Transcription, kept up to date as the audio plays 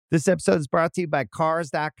This episode is brought to you by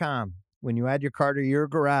Cars.com. When you add your car to your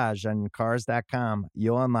garage on Cars.com,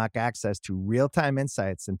 you'll unlock access to real-time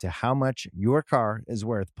insights into how much your car is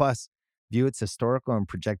worth. Plus, view its historical and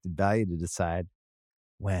projected value to decide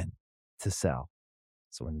when to sell.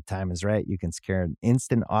 So when the time is right, you can secure an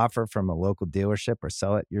instant offer from a local dealership or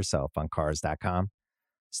sell it yourself on Cars.com.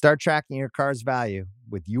 Start tracking your car's value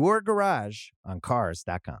with your garage on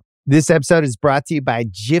Cars.com. This episode is brought to you by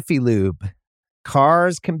Jiffy Lube.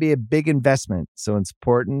 Cars can be a big investment, so it's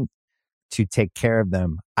important to take care of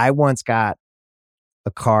them. I once got a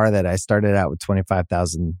car that I started out with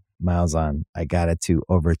 25,000 miles on. I got it to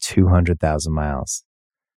over 200,000 miles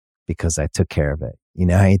because I took care of it. You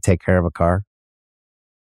know how you take care of a car?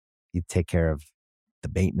 You take care of the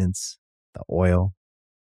maintenance, the oil,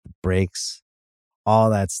 the brakes, all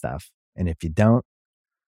that stuff. And if you don't,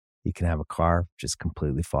 you can have a car just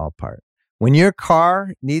completely fall apart. When your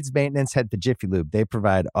car needs maintenance, head to Jiffy Lube. They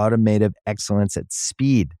provide automotive excellence at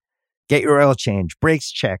speed. Get your oil change,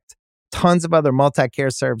 brakes checked, tons of other multi-care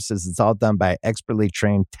services. It's all done by expertly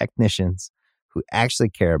trained technicians who actually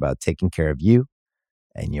care about taking care of you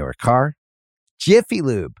and your car. Jiffy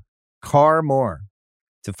Lube, car more.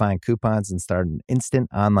 To find coupons and start an instant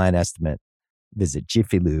online estimate, visit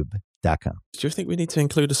jiffylube.com. Do you think we need to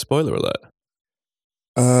include a spoiler alert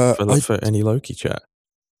for any Loki chat?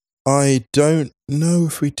 I don't know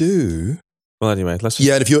if we do. Well, anyway, let's just...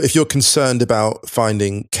 Yeah, and if you're concerned about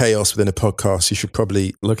finding chaos within a podcast, you should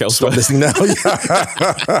probably look elsewhere. Stop listening now.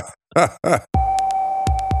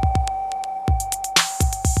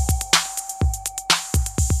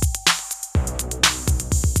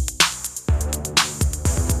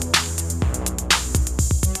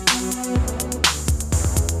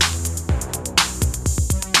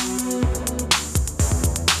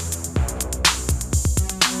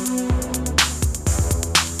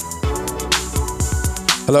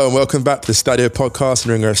 Hello and welcome back to the Stadio Podcast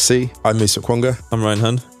in Ringer FC. I'm Musa Kwonga. I'm Ryan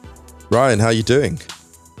Hun. Ryan, how are you doing?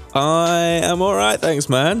 I am all right, thanks,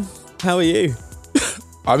 man. How are you?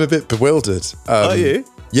 I'm a bit bewildered. Are you?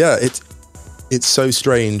 Yeah, it's so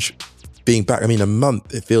strange being back. I mean, a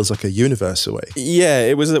month, it feels like a universe away. Yeah,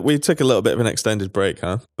 it was. We took a little bit of an extended break,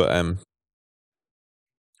 huh? But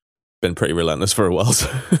been pretty relentless for a while. So.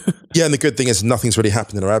 Yeah, and the good thing is nothing's really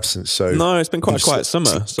happened in our absence. So no, it's been quite a quiet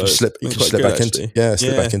summer. So you can slip back into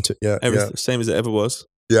it. Same as it ever was.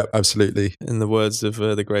 Yeah, absolutely. In the words of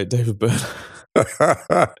the great David Byrne.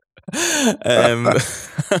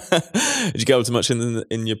 Did you get up to much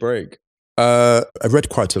in your break? I read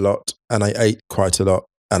quite a lot, and I ate quite a lot,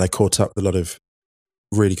 and I caught up with a lot of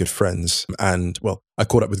really good friends. And well, I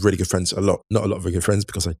caught up with really good friends a lot. Not a lot of really good friends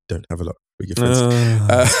because I don't have a lot of really good friends.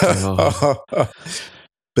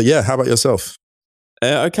 But yeah, how about yourself?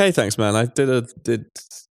 Okay, thanks, man. I did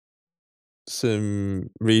some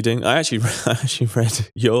reading. I actually read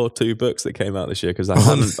your two books that came out this year because I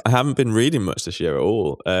haven't been reading much this year at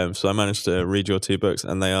all. So I managed to read your two books,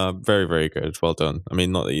 and they are very, very good. Well done. I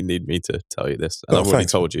mean, not that you need me to tell you this, and I've already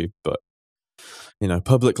told you, but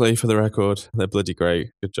publicly for the record, they're bloody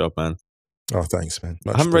great. Good job, man. Oh, thanks, man.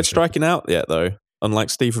 I haven't read Striking Out yet, though. Unlike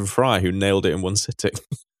Stephen Fry, who nailed it in one sitting.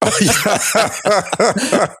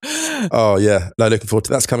 Oh yeah, no, looking forward to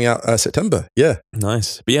that. That's coming out September. Yeah,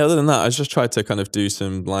 nice. But yeah, other than that, I just tried to kind of do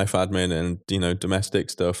some life admin and domestic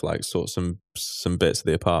stuff, like sort some bits of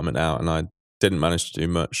the apartment out, and I didn't manage to do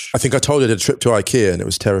much. I think I told you I did a trip to IKEA, and it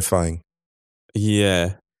was terrifying.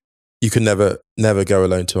 Yeah. You can never go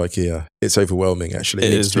alone to IKEA. It's overwhelming, actually.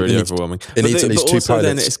 It is really overwhelming. It needs at least two pilots.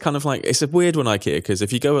 Then it's kind of like, it's a weird one, IKEA, because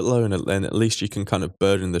if you go alone, then at least you can kind of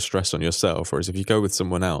burden the stress on yourself. Whereas if you go with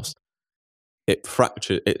someone else, it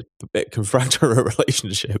can fracture a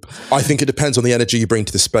relationship. I think it depends on the energy you bring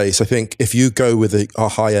to the space. I think if you go with a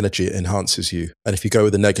high energy, it enhances you. And if you go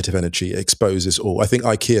with a negative energy, it exposes all. I think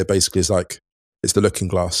IKEA basically is like, it's the looking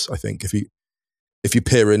glass, I think. If you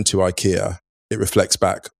peer into IKEA, it reflects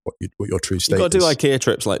back what your true state is. You've got to do IKEA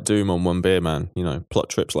trips like Doom on one beer, man. Plot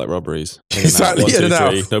trips like robberies. Exactly. 1, 2,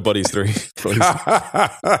 3. Nobody's 3.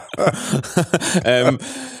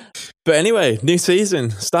 But anyway, new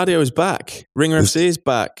season. Stadio is back. Ringer FC is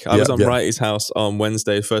back. I was on Wrighty's house on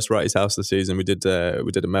Wednesday, first Wrighty's house of the season. We did a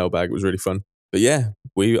mailbag. It was really fun. But yeah,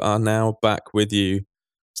 we are now back with you.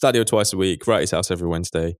 Stadio twice a week, Wrighty's house every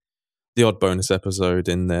Wednesday. The odd bonus episode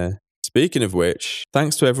in there. Speaking of which,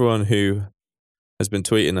 thanks to everyone who has been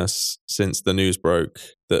tweeting us since the news broke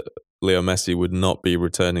that Leo Messi would not be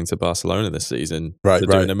returning to Barcelona this season to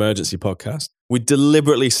do an emergency podcast. We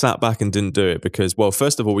deliberately sat back and didn't do it because, well,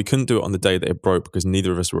 first of all, we couldn't do it on the day that it broke because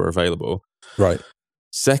neither of us were available. Right.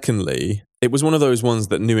 Secondly, it was one of those ones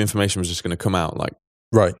that new information was just going to come out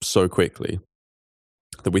so quickly.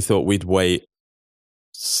 that we thought we'd wait,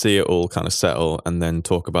 see it all kind of settle, and then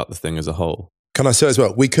talk about the thing as a whole. Can I say as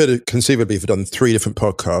well, we could have conceivably have done 3 different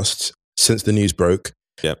podcasts since the news broke,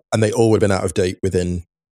 and they all would have been out of date within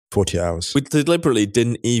 40 hours. We deliberately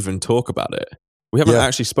didn't even talk about it. We haven't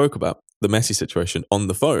actually spoke about the Messi situation on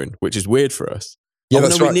the phone, which is weird for us. Yeah,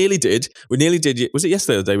 that's right. We nearly did. Was it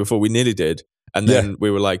yesterday or the day before? We nearly did. And then we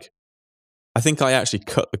were like, I think I actually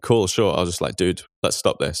cut the call short. I was just like, dude, let's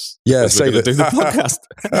stop this. Yeah, save it. Do the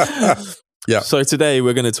podcast. Yeah. So today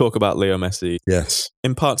we're going to talk about Leo Messi. Yes.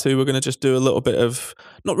 In part 2, we're going to just do a little bit of,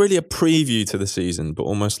 not really a preview to the season, but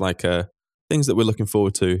almost like things that we're looking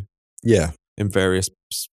forward to. Yeah. In various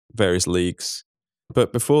leagues.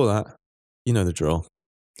 But before that, you know the drill.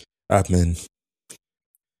 Admin.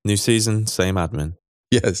 New season, same admin.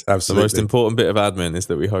 Yes, absolutely. The most important bit of admin is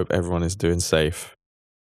that we hope everyone is doing safe.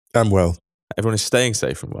 And well. Everyone is staying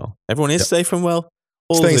safe and well. Everyone is safe and well.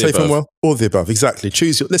 Staying safe and well. All the above. Exactly.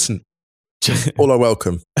 Listen. All are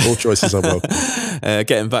welcome. All choices are welcome.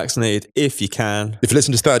 Getting vaccinated if you can. If you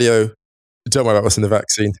listen to Stadio, don't worry about what's in the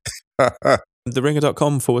vaccine.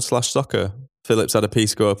 TheRinger.com/soccer. Phillips had a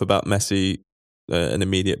piece go up about Messi, an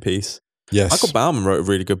immediate piece. Yes. Michael Baumann wrote a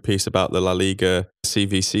really good piece about the La Liga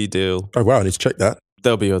CVC deal. Oh, wow. I need to check that.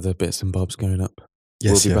 There'll be other bits and bobs going up.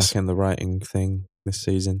 Yes, we'll be back in the writing thing this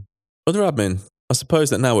season. Other admin. I suppose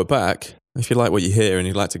that now we're back. If you like what you hear and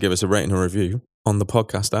you'd like to give us a rating or review on the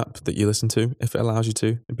podcast app that you listen to, if it allows you to,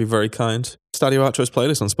 it'd be very kind. Stadio Outros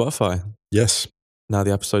playlist on Spotify. Yes. Now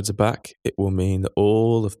the episodes are back, it will mean that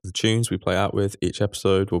all of the tunes we play out with each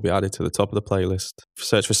episode will be added to the top of the playlist.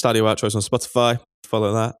 Search for Stadio Outros on Spotify,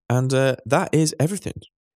 follow that, and that is everything.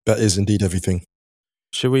 That is indeed everything.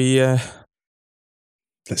 Should we...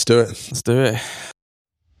 Let's do it. Let's do it.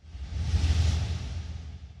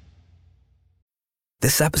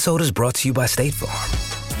 This episode is brought to you by State Farm.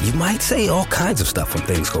 You might say all kinds of stuff when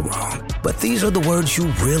things go wrong, but these are the words you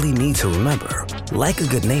really need to remember. Like a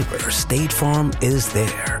good neighbor, State Farm is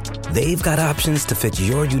there. They've got options to fit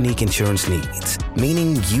your unique insurance needs,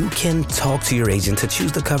 meaning you can talk to your agent to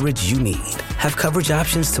choose the coverage you need, have coverage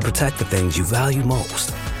options to protect the things you value most,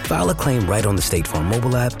 file a claim right on the State Farm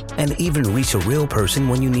mobile app, and even reach a real person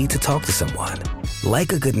when you need to talk to someone.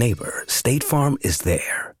 Like a good neighbor, State Farm is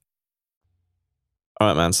there. All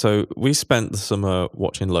right, man. So we spent the summer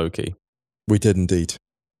watching Loki. We did indeed.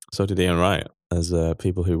 So did Ian Wright, as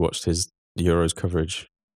people who watched his Euros coverage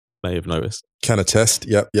may have noticed. Can attest.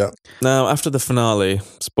 Yep. Now, after the finale,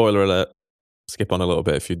 spoiler alert, skip on a little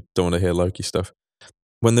bit if you don't want to hear Loki stuff.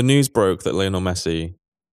 When the news broke that Lionel Messi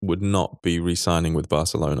would not be re-signing with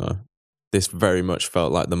Barcelona, this very much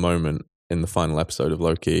felt like the moment in the final episode of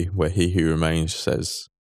Loki where He Who Remains says,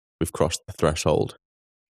 we've crossed the threshold.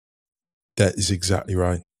 That is exactly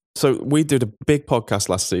right. So we did a big podcast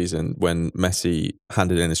last season when Messi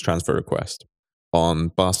handed in his transfer request on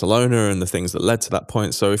Barcelona and the things that led to that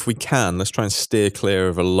point. So if we can, let's try and steer clear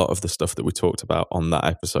of a lot of the stuff that we talked about on that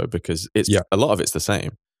episode because a lot of it's the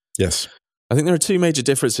same. Yes. I think there are 2 major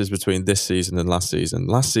differences between this season and last season.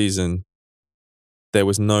 Last season, there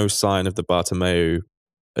was no sign of the Bartomeu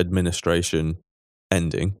administration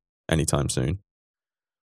ending anytime soon.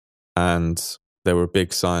 And there were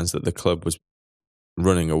big signs that the club was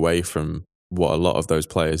running away from what a lot of those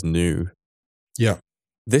players knew. Yeah.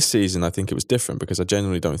 This season, I think it was different because I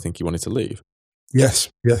genuinely don't think he wanted to leave. Yes.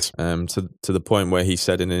 To the point where he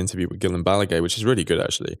said in an interview with Guillem Balaguer, which is really good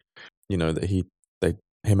actually, you know, that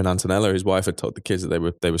him and Antonella, his wife, had told the kids that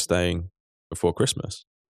they were staying before Christmas.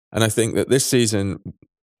 And I think that this season,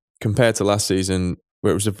 compared to last season,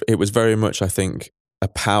 where it was very much, I think, a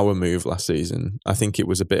power move last season. I think it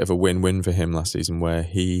was a bit of a win-win for him last season where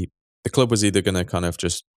the club was either going to kind of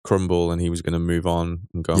just crumble and he was going to move on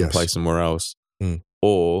and go and play somewhere else.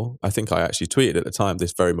 Or I think I actually tweeted at the time,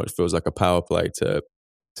 this very much feels like a power play to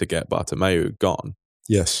get Bartomeu gone.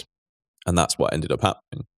 Yes. And that's what ended up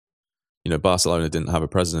happening. You know, Barcelona didn't have a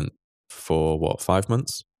president for 5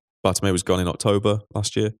 months? Bartomeu was gone in October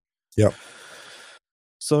last year. Yep.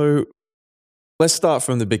 So let's start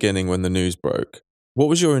from the beginning when the news broke. What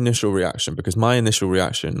was your initial reaction? Because my initial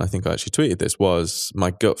reaction, I think I actually tweeted this, was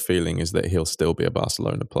my gut feeling is that he'll still be a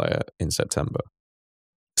Barcelona player in September.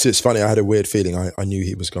 So it's funny, I had a weird feeling. I knew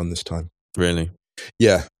he was gone this time. Really?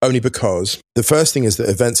 Yeah, only because the first thing is that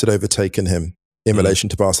events had overtaken him in relation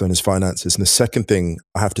to Barcelona's finances. And the second thing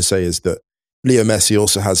I have to say is that Leo Messi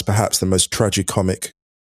also has perhaps the most tragicomic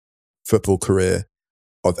football career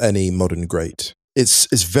of any modern great. It's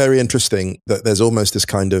very interesting that there's almost this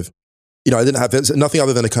kind of, you know, I didn't have nothing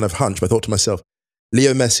other than a kind of hunch, but I thought to myself,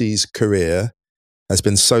 Leo Messi's career has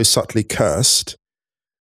been so subtly cursed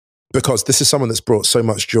because this is someone that's brought so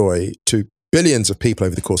much joy to billions of people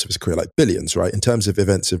over the course of his career, like billions, right? In terms of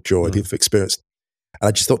events of joy, people have experienced. And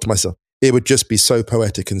I just thought to myself, it would just be so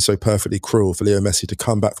poetic and so perfectly cruel for Leo Messi to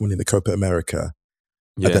come back from winning the Copa America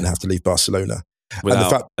and then have to leave Barcelona.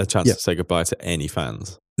 Without a chance to say goodbye to any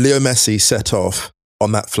fans. Leo Messi set off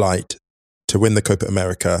on that flight to win the Copa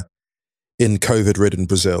America in COVID-ridden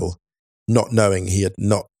Brazil, not knowing he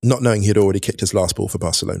had already kicked his last ball for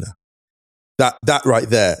Barcelona. That right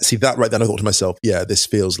there, and I thought to myself, this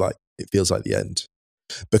feels like the end.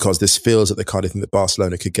 Because this feels like the kind of thing that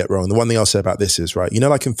Barcelona could get wrong. The one thing I'll say about this is, right,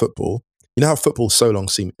 like in football, you know how football so long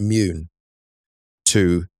seemed immune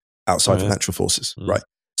to outside financial forces, right?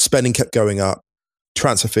 Spending kept going up,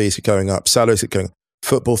 transfer fees kept going up, salaries kept going up.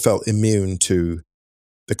 Football felt immune to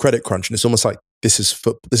the credit crunch. And it's almost like this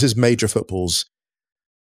is major football's,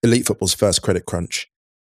 elite football's first credit crunch.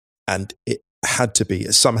 And it had to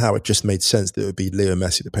be, somehow it just made sense that it would be Leo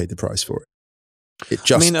Messi that paid the price for it.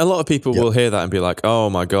 I mean, a lot of people will hear that and be like, oh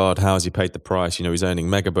my God, how has he paid the price? He's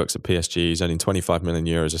earning mega bucks at PSG. He's earning 25 million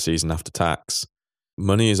euros a season after tax.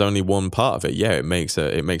 Money is only one part of it. Yeah, it makes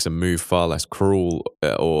a move far less cruel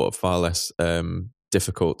or far less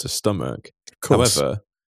difficult to stomach. However,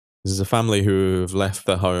 this is a family who have left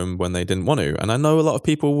their home when they didn't want to. And I know a lot of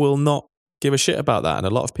people will not give a shit about that. And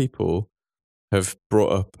a lot of people have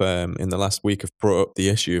brought up, in the last week, the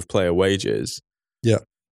issue of player wages. Yeah.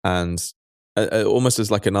 And almost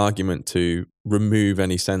as like an argument to remove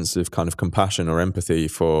any sense of kind of compassion or empathy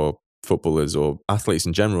for footballers or athletes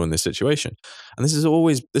in general in this situation. And this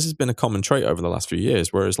has been a common trait over the last few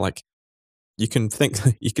years, whereas like the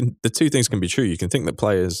two things can be true. You can think that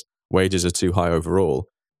players' wages are too high overall.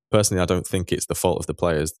 Personally, I don't think it's the fault of the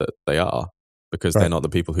players that they are, because they're not the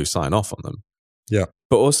people who sign off on them. Yeah.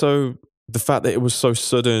 But also the fact that it was so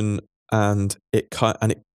sudden and it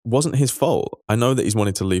wasn't his fault. I know that he's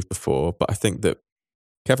wanted to leave before, but I think that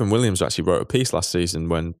Kevin Williams actually wrote a piece last season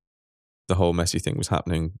when the whole Messi thing was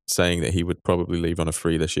happening, saying that he would probably leave on a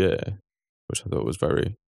free this year, which I thought was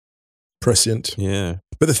very prescient. Yeah.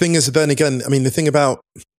 But the thing is, then again, I mean, the thing about,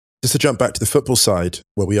 just to jump back to the football side,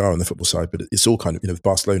 where we are on the football side, but it's all kind of, with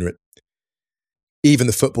Barcelona, even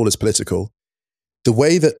the football is political. The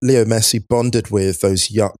way that Leo Messi bonded with those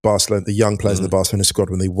the young players in the Barcelona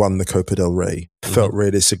squad when they won the Copa del Rey felt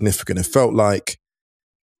really significant. It felt like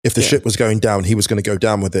if the ship was going down, he was going to go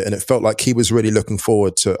down with it. And it felt like he was really looking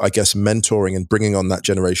forward to, I guess, mentoring and bringing on that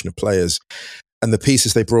generation of players. And the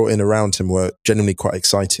pieces they brought in around him were genuinely quite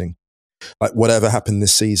exciting. Like whatever happened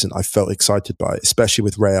this season, I felt excited by it, especially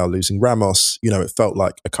with Real losing Ramos. It felt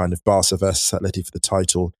like a kind of Barca versus Atleti for the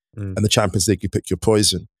title. And the Champions League, you pick your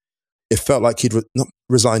poison. It felt like he'd not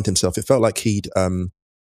resigned himself. It felt like he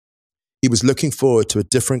was looking forward to a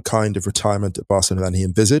different kind of retirement at Barcelona than he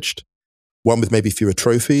envisaged. One with maybe fewer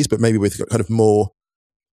trophies, but maybe with kind of more,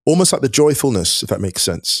 almost like the joyfulness, if that makes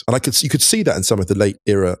sense. And you could see that in some of the late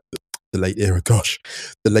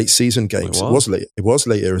season games. It was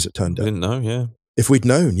late era as it turned out. I didn't know, yeah. If we'd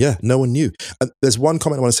known, no one knew. And there's one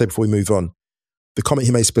comment I want to say before we move on. The comment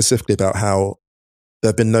he made specifically about how there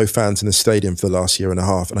have been no fans in the stadium for the last year and a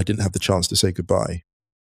half, and I didn't have the chance to say goodbye.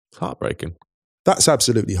 It's heartbreaking. That's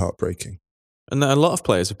absolutely heartbreaking. And a lot of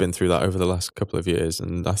players have been through that over the last couple of years,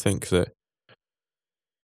 and I think that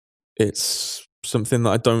it's something that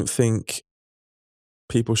I don't think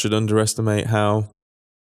people should underestimate how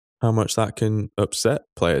much that can upset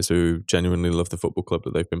players who genuinely love the football club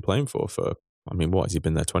that they've been playing for. What, has he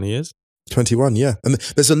been there 20 years? 21, yeah. And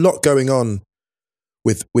there's a lot going on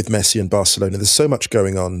with Messi and Barcelona. There's so much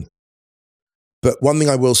going on. But one thing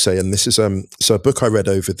I will say, and this is so a book I read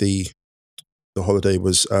over the holiday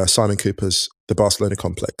was Simon Cooper's The Barcelona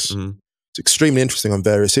Complex. It's extremely interesting on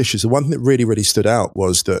various issues. The one thing that really, really stood out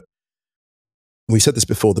was that, we said this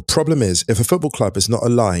before, the problem is if a football club is not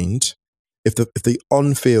aligned, if the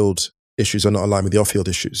on-field issues are not aligned with the off-field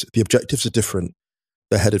issues, the objectives are different,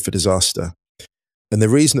 they're headed for disaster. And the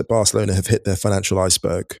reason that Barcelona have hit their financial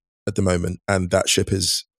iceberg at the moment, and that ship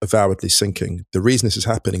is avowedly sinking, the reason this is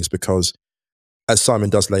happening is because, as Simon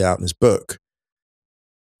does lay out in his book,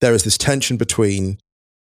 there is this tension between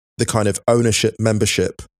the kind of ownership,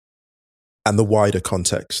 membership, and the wider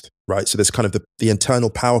context, right? So there's kind of the internal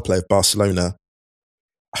power play of Barcelona.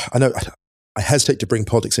 I know I hesitate to bring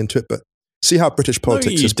politics into it, but see how British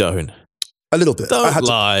politics is. Don't. A little bit. Don't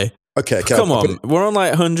lie. Okay. Come on. We're on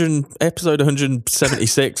like episode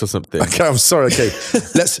 176 or something. Okay, I'm sorry. Okay.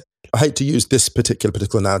 I hate to use this particular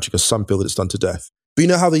political analogy because some feel that it's done to death. But you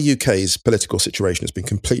know how the UK's political situation has been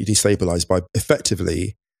completely destabilised by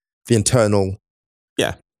effectively the internal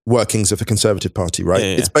workings of the Conservative Party, right?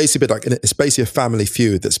 Yeah. It's basically a family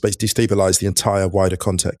feud that's destabilized the entire wider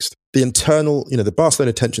context. The internal, the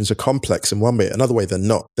Barcelona tensions are complex in one way. Another way, they're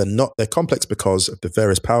not. They're complex because of the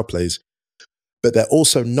various power plays, but they're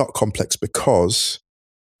also not complex because,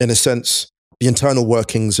 in a sense, the internal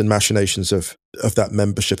workings and machinations of that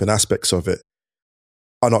membership and aspects of it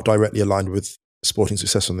are not directly aligned with sporting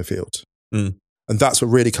success on the field. Mm. And that's what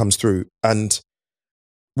really comes through. And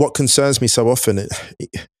what concerns me so often,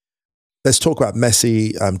 let's talk about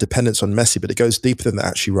Messi, dependence on Messi, but it goes deeper than that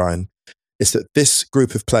actually, Ryan, is that this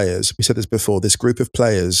group of players, we said this before, this group of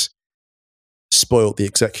players spoiled the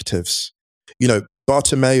executives.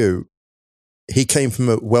 Bartomeu, he came from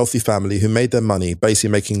a wealthy family who made their money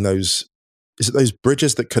basically making those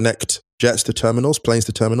bridges that connect jets to terminals, planes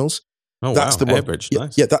to terminals? Oh, that's wow, the world. Airbridge,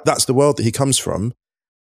 nice. Yeah, that's the world that he comes from.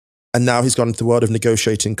 And now he's gone into the world of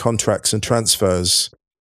negotiating contracts and transfers.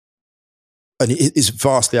 And he is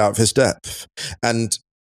vastly out of his depth. And,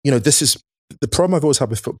 this is the problem I've always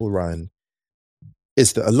had with football, Ryan,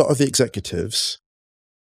 is that a lot of the executives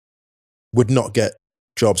would not get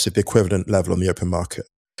jobs at the equivalent level on the open market.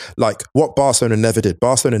 Like what Barcelona never did.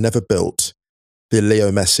 Barcelona never built the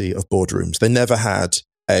Leo Messi of boardrooms. They never had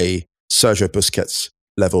a Sergio Busquets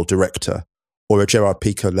level director or a Gerard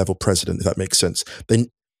Piqué level president, if that makes sense.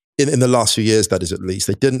 In the last few years, that is at least,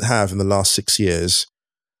 they didn't have in the last 6 years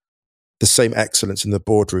the same excellence in the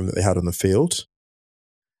boardroom that they had on the field.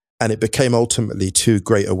 And it became ultimately too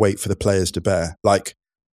great a weight for the players to bear. Like,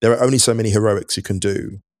 there are only so many heroics you can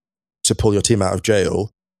do to pull your team out of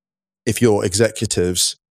jail if your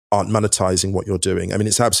executives aren't monetizing what you're doing. I mean,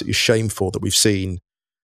 it's absolutely shameful that we've seen,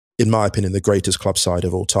 in my opinion, the greatest club side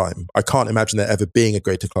of all time. I can't imagine there ever being a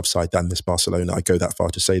greater club side than this Barcelona. I go that far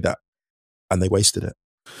to say that. And they wasted it.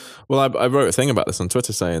 Well, I wrote a thing about this on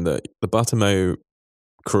Twitter saying that the Bartomeu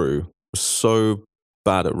crew was so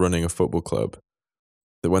bad at running a football club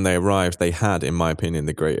that when they arrived, they had, in my opinion,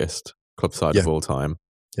 the greatest club side of all time.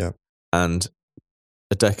 Yeah. And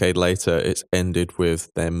a decade later, it's ended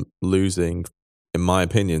with them losing, in my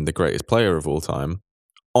opinion, the greatest player of all time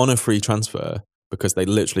on a free transfer because they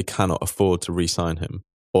literally cannot afford to re-sign him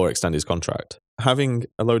or extend his contract. Having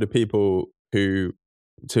a load of people who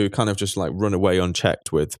to kind of just like run away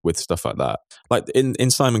unchecked with stuff like that. Like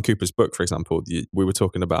in Simon Cooper's book, for example, we were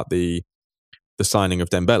talking about the signing of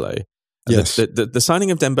Dembele. Yes. The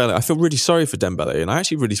signing of Dembele, I feel really sorry for Dembele, and I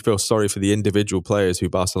actually really feel sorry for the individual players who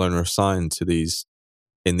Barcelona have signed to these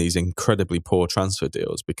incredibly poor transfer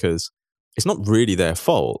deals, because it's not really their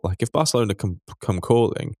fault. Like if Barcelona come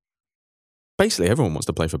calling, basically everyone wants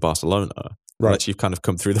to play for Barcelona, right? Unless you've kind of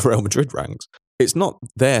come through the Real Madrid ranks. It's not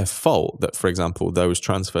their fault that, for example, those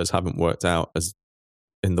transfers haven't worked out as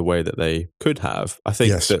in the way that they could have. I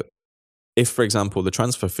think that if, for example, the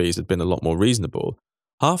transfer fees had been a lot more reasonable,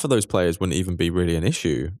 half of those players wouldn't even be really an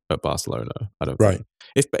issue at Barcelona, I don't think.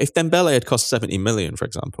 If Dembele had cost 70 million, for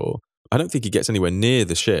example, I don't think he gets anywhere near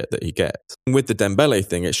the shit that he gets. With the Dembele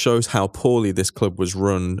thing, it shows how poorly this club was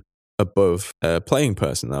run above playing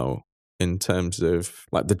personnel. In terms of,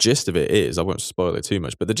 like, the gist of it is, I won't spoil it too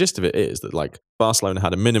much, but the gist of it is that, like, Barcelona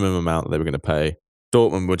had a minimum amount that they were going to pay.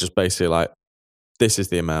 Dortmund were just basically like, this is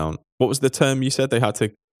the amount. What was the term you said they had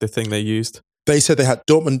to, the thing they used? They said they had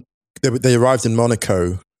Dortmund, they arrived in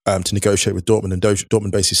Monaco to negotiate with Dortmund, and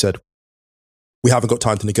Dortmund basically said, we haven't got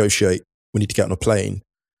time to negotiate, we need to get on a plane.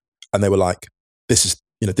 And they were like, this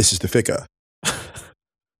is the figure.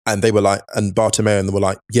 And they were like, and Bartomeu, and they were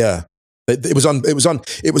like, yeah. It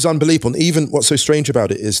was unbelievable. And even what's so strange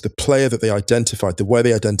about it is the player that they identified, the way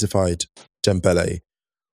they identified Dembele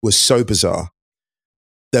was so bizarre.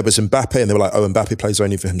 There was Mbappe, and they were like, oh, Mbappe plays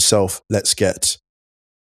only for himself. Let's get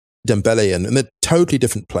Dembele in. And they're totally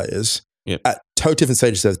different players at totally different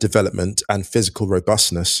stages of development and physical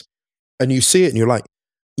robustness. And you see it and you're like,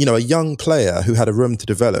 a young player who had a room to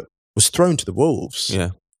develop was thrown to the wolves.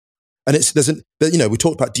 Yeah. And we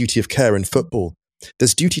talked about duty of care in football.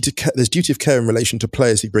 There's duty of care in relation to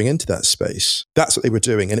players you bring into that space. That's what they were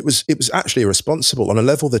doing. And it was actually irresponsible on a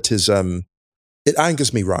level that is, it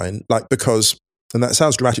angers me, Ryan, because, and that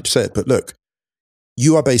sounds dramatic to say it, but look,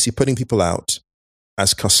 you are basically putting people out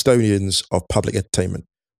as custodians of public entertainment.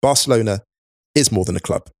 Barcelona is more than a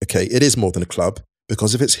club, okay? It is more than a club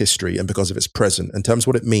because of its history and because of its present. In terms of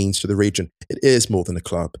what it means to the region, it is more than a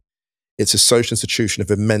club. It's a social institution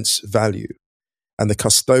of immense value. And the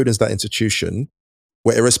custodians of that institution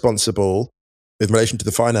were irresponsible in relation to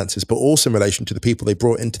the finances, but also in relation to the people they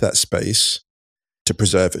brought into that space to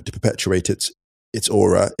preserve it, to perpetuate its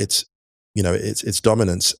aura, its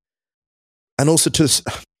dominance. And also this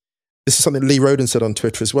is something Lee Roden said on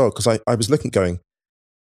Twitter as well, because I was looking going,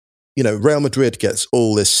 Real Madrid gets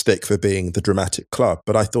all this stick for being the dramatic club,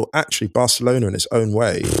 but I thought actually Barcelona in its own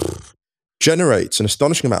way generates an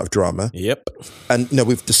astonishing amount of drama. Yep. And,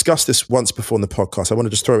 we've discussed this once before in the podcast. I want to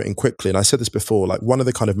just throw it in quickly. And I said this before, like one of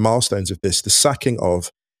the kind of milestones of this, the sacking of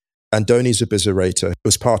Andoni Zubizarreta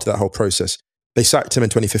was part of that whole process. They sacked him in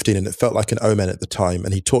 2015 and it felt like an omen at the time.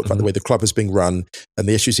 And he talked about the way the club was being run and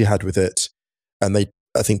the issues he had with it. And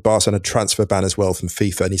I think Barcelona had a transfer ban as well from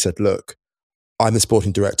FIFA. And he said, look, I'm the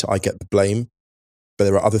sporting director. I get the blame, but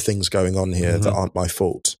there are other things going on here that aren't my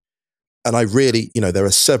fault. And I really, there are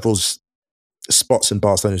several spots in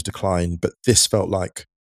Barcelona's decline, but this felt like,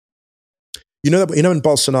 when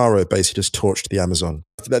Bolsonaro basically just torched the Amazon,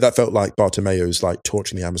 that felt like Bartomeu's like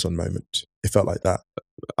torching the Amazon moment. It felt like that.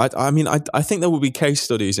 I think there will be case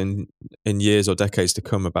studies in years or decades to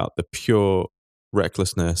come about the pure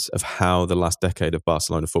recklessness of how the last decade of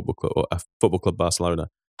Barcelona Football Club or Football Club Barcelona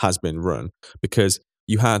has been run, because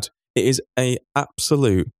it is a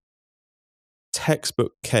absolute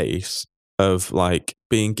textbook case of like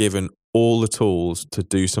being given all the tools to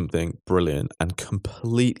do something brilliant and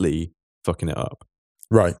completely fucking it up.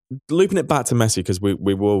 Right. Looping it back to Messi, because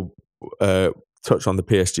we will touch on the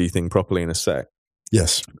PSG thing properly in a sec.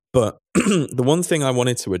 Yes. But the one thing I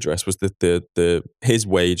wanted to address was his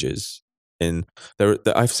wages.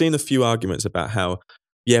 I've seen a few arguments about how,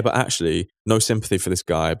 yeah, but actually no sympathy for this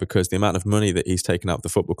guy because the amount of money that he's taken out of the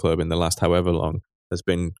football club in the last however long has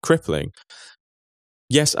been crippling.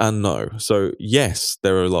 Yes and no. So yes,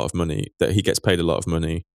 there are a lot of money that he gets paid a lot of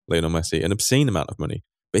money, Lionel Messi, an obscene amount of money,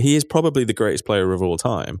 but he is probably the greatest player of all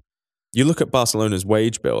time. You look at Barcelona's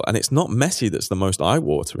wage bill and it's not Messi that's the most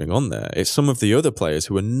eye-watering on there. It's some of the other players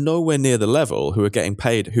who are nowhere near the level who are getting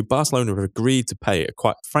paid, who Barcelona have agreed to pay a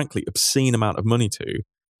quite frankly obscene amount of money to,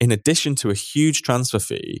 in addition to a huge transfer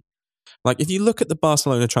fee. Like if you look at the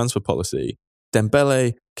Barcelona transfer policy,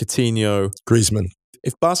 Dembele, Coutinho, Griezmann.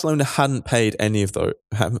 If Barcelona hadn't paid any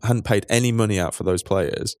money out for those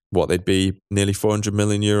players, they'd be nearly 400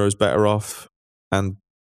 million euros better off, and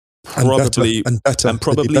probably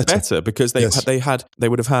better because they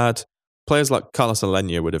would have had players like Carlos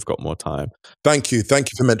Aleñá would have got more time. Thank you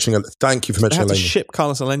for mentioning. Thank you for mentioning. They had to ship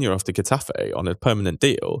Carlos Aleñá off to Getafe on a permanent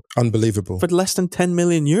deal. Unbelievable for less than 10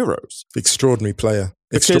 million euros. Extraordinary player.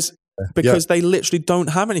 Because they literally don't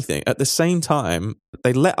have anything. At the same time,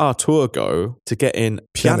 they let Artur go to get in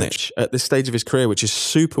Pjanic at this stage of his career, which is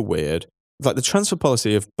super weird. Like the transfer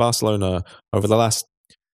policy of Barcelona over the last,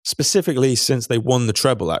 specifically since they won the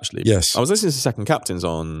treble, actually. Yes. I was listening to Second Captains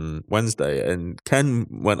on Wednesday, and Ken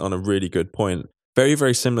went on a really good point. Very,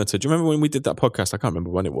 very similar to, do you remember when we did that podcast? I can't remember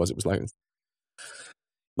when it was. It was like,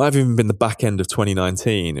 might have even been the back end of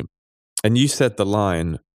 2019. And you said the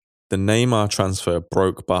line, the Neymar transfer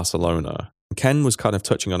broke Barcelona. Ken was kind of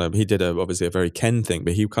touching on it. He did obviously a very Ken thing,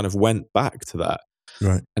 but he kind of went back to that.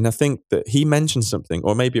 Right. And I think that he mentioned something,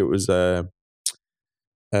 or maybe it was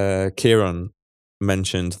Kieran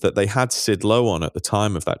mentioned that they had Sid Lowe on at the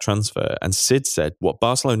time of that transfer. And Sid said, what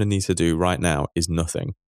Barcelona needs to do right now is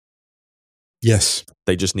nothing. Yes.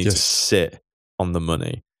 They just need to sit on the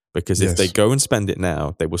money. Because if they go and spend it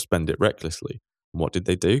now, they will spend it recklessly. And what did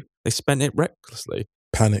they do? They spent it recklessly.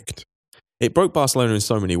 Panicked. It broke Barcelona in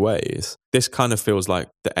so many ways. This kind of feels like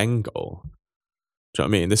the end goal. Do you know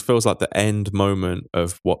what I mean? This feels like the end moment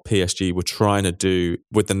of what PSG were trying to do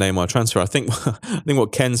with the Neymar transfer. I think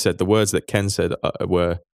what Ken said, the words that Ken said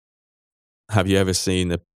were, have you ever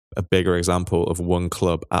seen a bigger example of one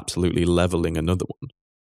club absolutely leveling another one?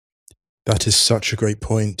 That is such a great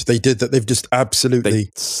point. They did that. They've just absolutely... They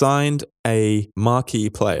signed a marquee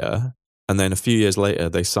player, and then a few years later,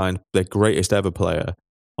 they signed their greatest ever player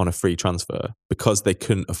on a free transfer because they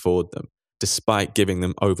couldn't afford them, despite giving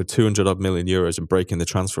them over 200 odd million euros and breaking the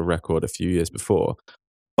transfer record a few years before.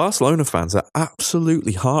 Barcelona fans are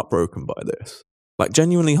absolutely heartbroken by this. Like,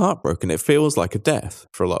 genuinely heartbroken. It feels like a death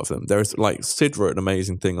for a lot of them. There's like, Sid wrote an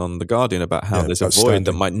amazing thing on The Guardian about how there's a void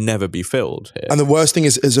that might never be filled here. And the worst thing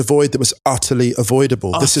is a void that was utterly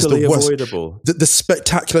avoidable. This is the worst. Avoidable. The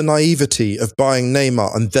spectacular naivety of buying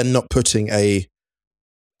Neymar and then not putting a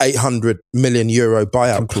 800 million euro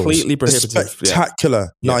buyout completely clause. Prohibitive. The spectacular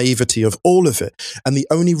naivety of all of it. And the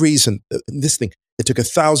only reason, it took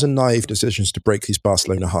 1,000 naive decisions to break these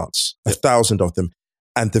Barcelona hearts. 1,000 of them.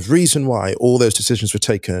 And the reason why all those decisions were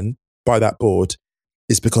taken by that board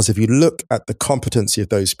is because if you look at the competency of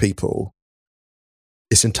those people,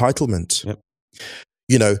 it's entitlement. Yep.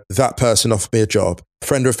 You know, that person offered me a job.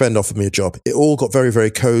 Friend or friend offered me a job. It all got very,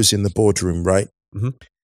 very cozy in the boardroom, right? Mm-hmm.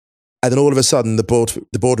 And then all of a sudden, the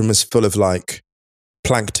boardroom is full of like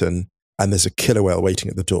plankton and there's a killer whale waiting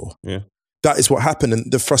at the door. Yeah. That is what happened.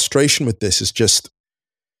 And the frustration with this is just,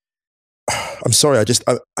 I'm sorry,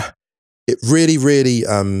 it really, really,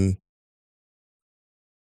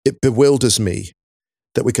 it bewilders me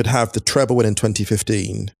that we could have the treble win in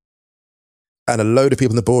 2015 and a load of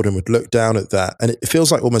people in the boardroom would look down at that. And it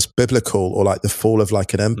feels like almost biblical, or like the fall of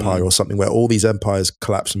like an empire or something, where all these empires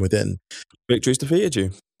collapse from within. Victory's defeated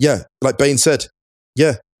you. Yeah. Like Bain said,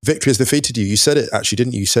 yeah, victory has defeated you. You said it actually,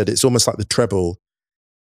 didn't you? You said it's almost like the treble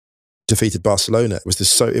defeated Barcelona. It was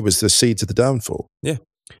the seeds of the downfall. Yeah.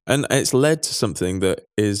 And it's led to something that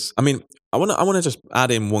is, I mean, I want to just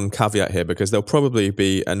add in one caveat here, because there'll probably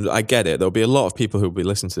be, and I get it, there'll be a lot of people who'll be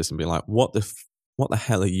listening to this and be like, what the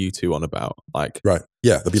hell are you two on about? Like, right.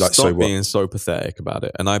 Yeah. They'll be like, stop so what? being so pathetic about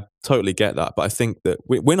it. And I totally get that. But I think that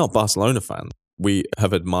we're not Barcelona fans. We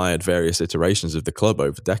have admired various iterations of the club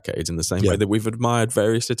over decades, in the same way that we've admired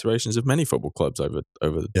various iterations of many football clubs over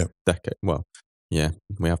decades. Well, yeah,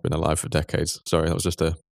 we have been alive for decades. Sorry, that was just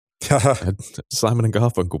a Simon and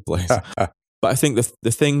Garfunkel place. But I think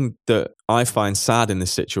the thing that I find sad in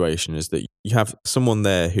this situation is that you have someone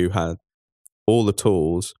there who had all the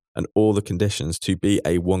tools and all the conditions to be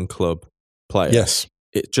a one club player. Yes.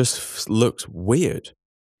 It just looks weird.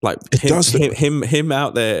 Like him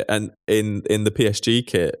out there and in the PSG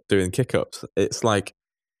kit doing kick-ups. It's like,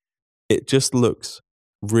 it just looks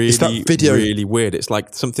really, really weird. It's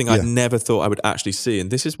like something I never thought I would actually see.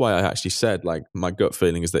 And this is why I actually said, like, my gut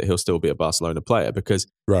feeling is that he'll still be a Barcelona player, because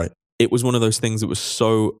it was one of those things that was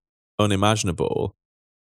so unimaginable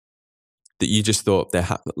that you just thought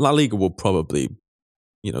La Liga will probably,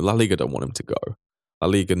 La Liga don't want him to go. La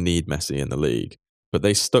Liga need Messi in the league, but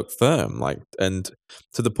they stuck firm, and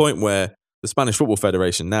to the point where the Spanish Football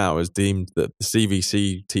Federation now has deemed that the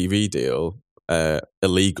CVC TV deal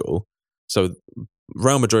illegal. So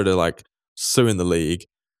Real Madrid are like suing the league.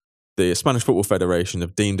 The Spanish Football Federation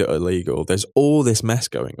have deemed it illegal. There's all this mess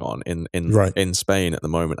going on in Spain at the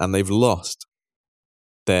moment, and they've lost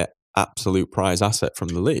their absolute prize asset from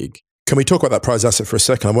the league. Can we talk about that prize asset for a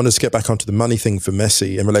second? I wanted to get back onto the money thing for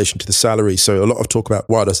Messi in relation to the salary. So a lot of talk about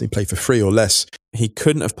why doesn't he play for free or less? He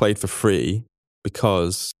couldn't have played for free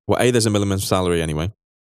because, there's a minimum salary anyway.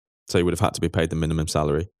 So he would have had to be paid the minimum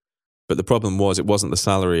salary. But the problem was, it wasn't the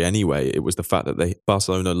salary anyway. It was the fact that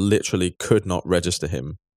Barcelona literally could not register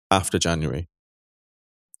him after January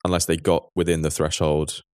unless they got within the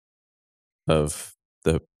threshold of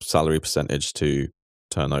the salary percentage to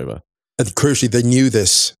turnover. And crucially, they knew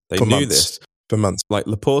this for months. Like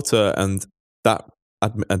Laporta and that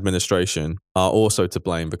administration are also to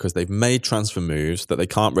blame, because they've made transfer moves that they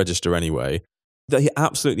can't register anyway. They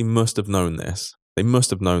absolutely must have known this. They must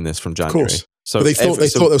have known this from January. Of course. So but they thought there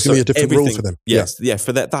was going to be a different rule for them. Yes,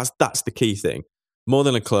 for that. That's the key thing. More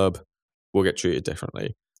than a club will get treated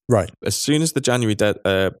differently. Right. As soon as the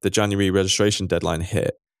January registration deadline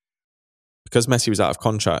hit, because Messi was out of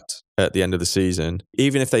contract at the end of the season,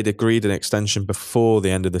 even if they'd agreed an extension before the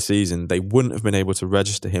end of the season, they wouldn't have been able to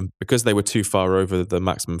register him because they were too far over the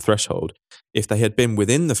maximum threshold. If they had been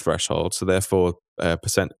within the threshold, so therefore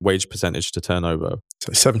wage percentage to turnover.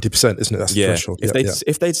 So 70%, isn't it? That's the threshold.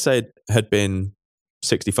 If they'd said had been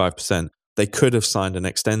 65%, they could have signed and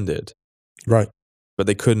extended. Right. But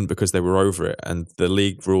they couldn't because they were over it, and the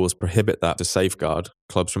league rules prohibit that to safeguard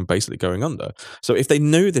clubs from basically going under. So if they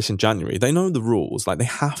knew this in January, they know the rules, like they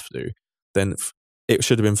have to, then it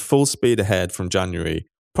should have been full speed ahead from January.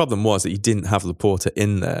 Problem was that you didn't have Laporta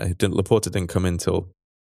in there. Laporta didn't come in till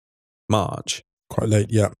March. Quite late,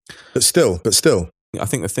 yeah. But still. I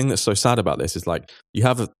think the thing that's so sad about this is, like, you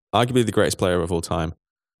have arguably the greatest player of all time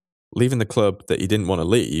leaving the club that he didn't want to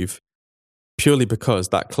leave purely because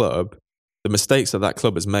that club, the mistakes that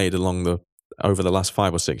club has made over the last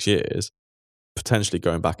 5 or 6 years, potentially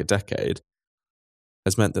going back a decade,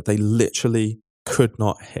 has meant that they literally could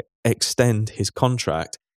not extend his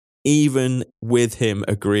contract, even with him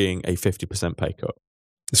agreeing a 50% pay cut.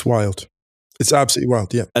 It's wild. It's absolutely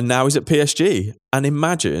wild, yeah. And now he's at PSG. And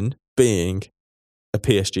imagine being a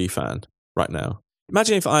PSG fan right now.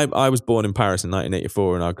 Imagine if I was born in Paris in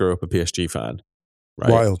 1984 and I grew up a PSG fan. Right?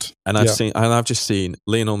 Wild. And I've just seen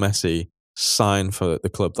Lionel Messi sign for the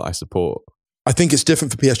club that I support. I think it's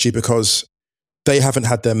different for PSG because they haven't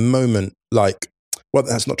had their moment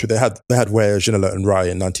that's not true. They had Weah, Ginola and Rai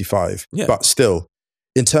in 95. Yeah. But still,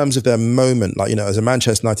 in terms of their moment, as a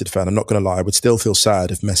Manchester United fan, I'm not going to lie, I would still feel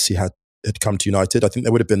sad if Messi had come to United. I think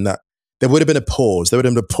there would have been a pause. There would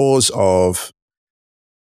have been a pause of,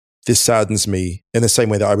 this saddens me, in the same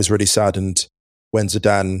way that I was really saddened when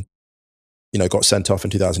Zidane, got sent off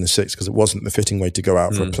in 2006 because it wasn't the fitting way to go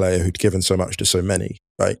out for a player who'd given so much to so many,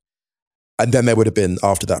 right? And then there would have been,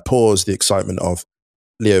 after that pause, the excitement of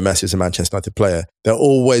Leo Messi as a Manchester United player. There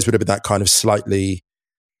always would have been that kind of slightly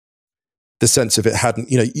the sense of it hadn't,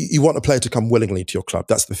 you want a player to come willingly to your club.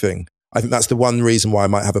 That's the thing. I think that's the one reason why I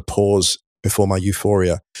might have a pause before my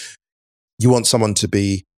euphoria. You want someone to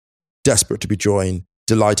be desperate to be joined,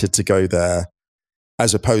 delighted to go there,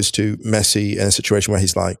 as opposed to Messi in a situation where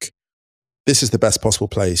he's like, this is the best possible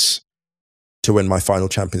place to win my final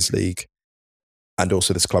Champions League. And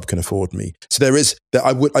also this club can afford me. So there is,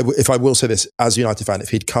 if I will say this as a United fan, if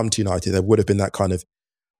he'd come to United, there would have been that kind of,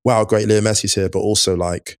 wow, great, Leo Messi's here, but also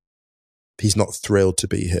like, he's not thrilled to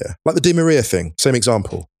be here. Like the Di Maria thing, same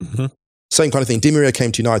example. Mm-hmm. Same kind of thing. Di Maria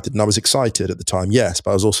came to United and I was excited at the time, yes,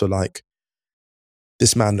 but I was also like,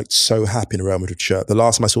 this man looked so happy in a Real Madrid shirt. The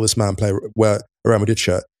last time I saw this man wear a Real Madrid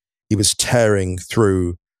shirt, he was tearing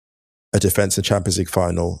through a defence in the Champions League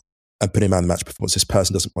final and putting him out in the match performance. This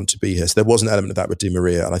person doesn't want to be here. So there was an element of that with Di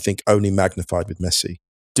Maria, and I think only magnified with Messi.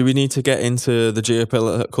 Do we need to get into the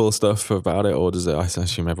geopolitical stuff about it, or does it? I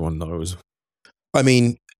assume everyone knows. I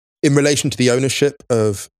mean, in relation to the ownership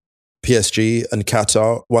of PSG and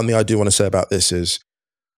Qatar, one thing I do want to say about this is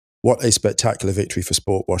what a spectacular victory for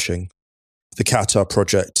sport washing. The Qatar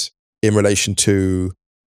project in relation to,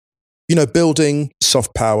 building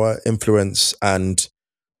soft power, influence, and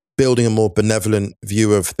building a more benevolent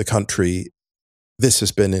view of the country. This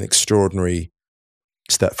has been an extraordinary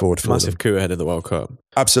step forward for massive coup ahead of the World Cup.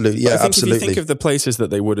 Absolutely, yeah, absolutely. If you think of the places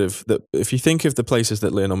that if you think of the places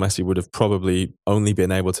that Lionel Messi would have probably only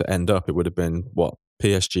been able to end up, it would have been what?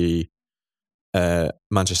 PSG,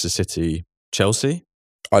 Manchester City, Chelsea.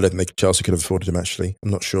 I don't think Chelsea could have afforded him, actually.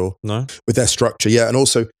 I'm not sure. No? With their structure, yeah. And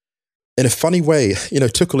also, in a funny way,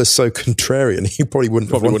 Tuchel is so contrarian, he probably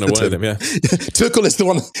wouldn't have wanted him. Yeah. Tuchel is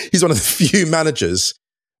he's one of the few managers,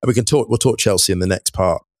 and we'll talk Chelsea in the next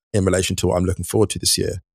part in relation to what I'm looking forward to this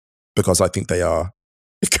year, because I think they are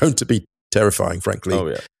going to be terrifying, frankly.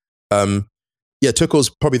 Oh, yeah. Tuchel's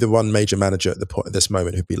probably the one major manager at this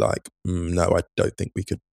moment who'd be like, no, I don't think we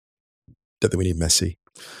need Messi.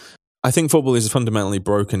 I think football is fundamentally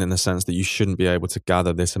broken in the sense that you shouldn't be able to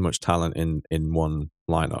gather this much talent in one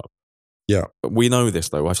lineup. Yeah. We know this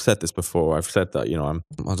though. I've said this before. I've said that,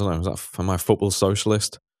 am I a football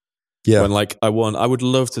socialist? Yeah. When I would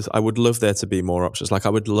love there to be more options. Like I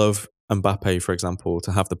would love Mbappe, for example,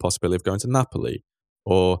 to have the possibility of going to Napoli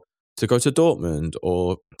or to go to Dortmund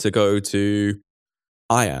or to go to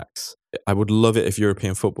Ajax. I would love it if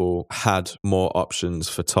European football had more options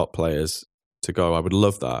for top players to go. I would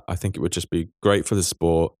love that. I think it would just be great for the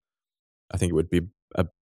sport. I think it would be a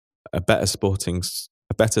better sporting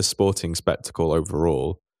spectacle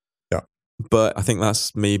overall. Yeah. But I think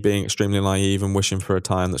that's me being extremely naive and wishing for a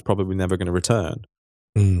time that's probably never going to return.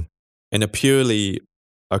 Mm. In a purely,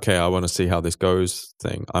 okay, I want to see how this goes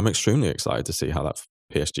thing, I'm extremely excited to see how that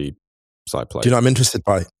PSG side plays. Do you know, I'm interested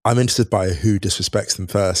by who disrespects them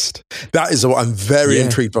first. That is what I'm very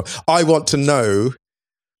intrigued by. I want to know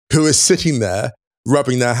who is sitting there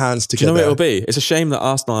rubbing their hands together. Do you know what it'll be? It's a shame that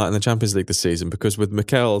Arsenal aren't in the Champions League this season, because with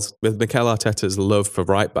Mikel Arteta's love for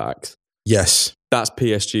right backs, yes, that's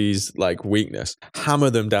PSG's weakness. Hammer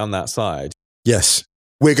them down that side. Yes.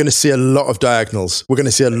 We're going to see a lot of diagonals.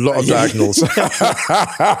 PSG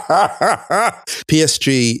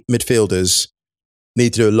midfielders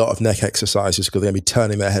need to do a lot of neck exercises because they're going to be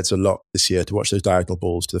turning their heads a lot this year to watch those diagonal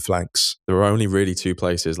balls to the flanks. There were only really two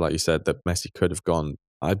places, like you said, that Messi could have gone.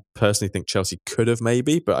 I personally think Chelsea could have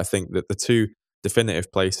maybe, but I think that the two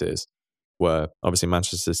definitive places were obviously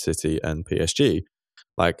Manchester City and PSG.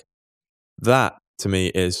 That to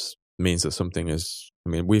me means that something is,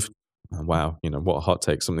 what a hot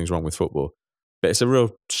take, something's wrong with football. But it's a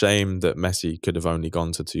real shame that Messi could have only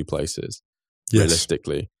gone to two places,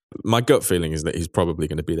 realistically. My gut feeling is that he's probably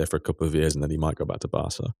going to be there for a couple of years and then he might go back to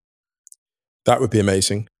Barca. That would be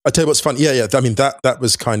amazing. I tell you what's fun. Yeah. I mean, that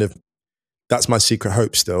was kind of, that's my secret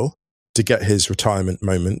hope still, to get his retirement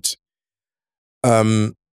moment.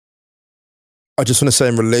 I just want to say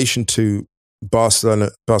in relation to Barcelona,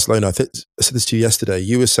 I said this to you yesterday.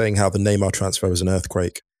 You were saying how the Neymar transfer was an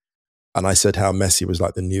earthquake. And I said how Messi was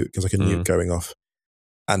like the nuke. It was like a nuke going off.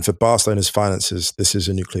 And for Barcelona's finances, this is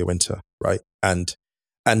a nuclear winter, right? And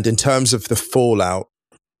in terms of the fallout,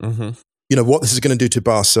 what this is going to do to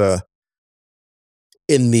Barca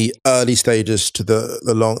in the early stages to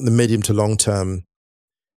the medium to long term,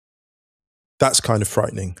 that's kind of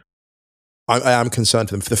frightening. I am concerned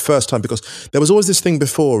for them for the first time, because there was always this thing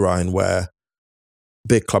before, Ryan, where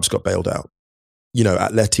big clubs got bailed out.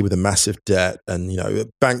 Atleti with a massive debt, and,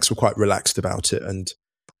 banks were quite relaxed about it, and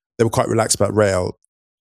they were quite relaxed about Real.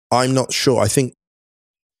 I'm not sure. I think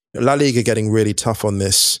La Liga getting really tough on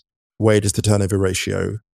this wages to turnover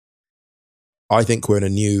ratio. I think we're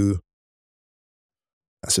in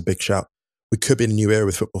that's a big shout. we could be in a new era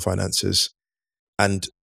with football finances, and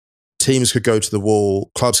teams could go to the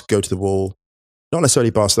wall, clubs could go to the wall, not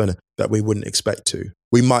necessarily Barcelona, that we wouldn't expect to.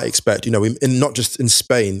 We might expect, not just in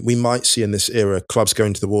Spain, we might see in this era clubs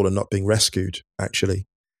going to the wall and not being rescued, actually.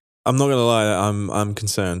 I'm not going to lie, I'm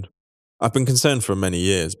concerned. I've been concerned for many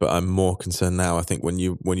years, but I'm more concerned now. I think when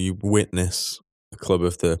you witness a club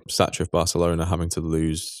of the stature of Barcelona having to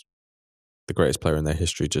lose the greatest player in their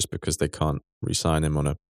history just because they can't re-sign him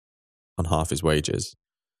on half his wages,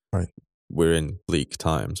 right? We're in bleak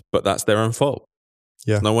times, but that's their own fault.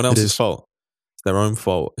 Yeah, it's no one else's fault. It's their own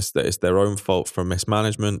fault. It's their own fault for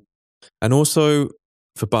mismanagement, and also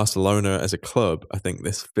for Barcelona as a club. I think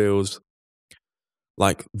this feels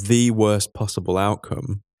like the worst possible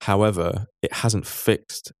outcome. However, it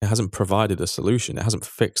hasn't provided a solution. It hasn't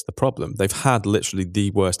fixed the problem. They've had literally the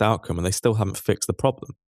worst outcome and they still haven't fixed the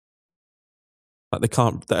problem. Like they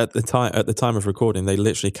can't, at the time of recording, they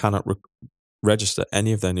literally cannot register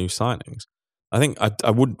any of their new signings. I think I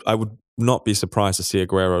would not be surprised to see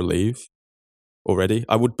Aguero leave already.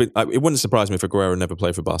 It wouldn't surprise me if Aguero never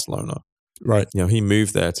played for Barcelona. Right. He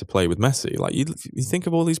moved there to play with Messi. Like you think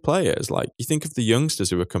of all these players, like you think of the youngsters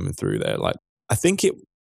who are coming through there. Like I think it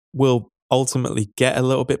will ultimately get a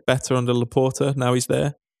little bit better under Laporta now he's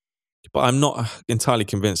there. But I'm not entirely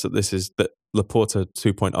convinced that Laporta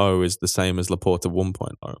 2.0 is the same as Laporta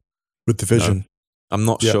 1.0. With the vision. I'm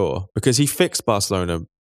not sure. Because he fixed Barcelona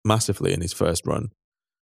massively in his first run.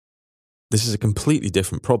 This is a completely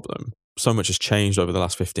different problem. So much has changed over the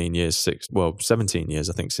last 15 years, 17 years,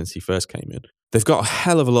 I think, since he first came in. They've got a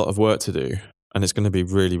hell of a lot of work to do. And it's going to be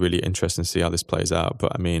really, really interesting to see how this plays out.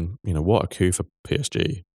 But I mean, what a coup for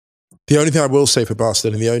PSG. The only thing I will say for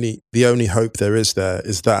Barcelona, the only hope there is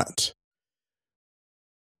that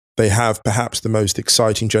they have perhaps the most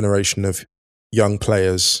exciting generation of young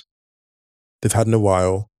players they've had in a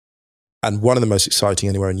while, and one of the most exciting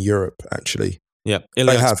anywhere in Europe, actually. Yeah,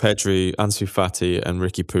 Ilias, Pedri, Ansu Fati, and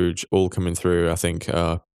Ricky Puig all coming through. I think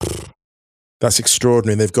that's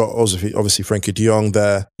extraordinary. They've got obviously Frenkie de Jong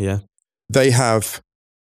there. Yeah, they have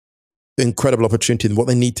incredible opportunity. And what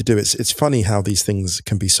they need to do, it's funny how these things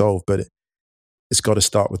can be solved, but it's got to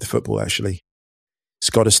start with the football. Actually,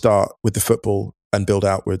 it's got to start with the football and build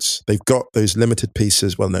outwards. They've got those limited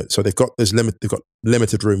pieces. Well, no, so they've got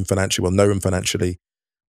limited room financially. Well, no room financially.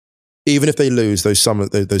 Even if they lose those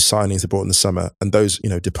signings they brought in the summer, and those,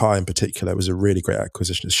 Depay in particular was a really great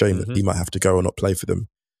acquisition. It's a shame that he might have to go or not play for them.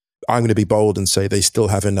 I'm going to be bold and say they still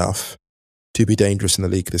have enough to be dangerous in the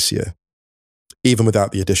league this year, even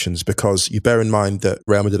without the additions, because you bear in mind that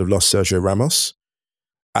Real Madrid have lost Sergio Ramos.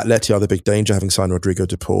 Atleti are the big danger, having signed Rodrigo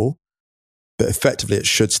de Paul. But effectively, it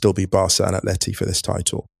should still be Barca and Atleti for this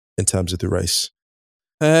title in terms of the race.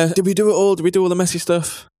 Did we do it all? Did we do all the Messi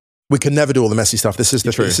stuff? We can never do all the Messi stuff. This is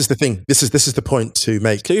the thing. This is the point to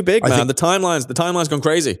make. Too big, man. The timeline's gone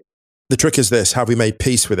crazy. The trick is this: have we made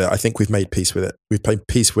peace with it? I think we've made peace with it. We've made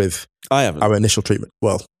peace with our initial treatment.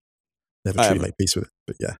 Well, never truly made peace with it,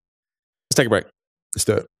 but yeah. Let's take a break. Let's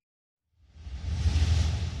do it.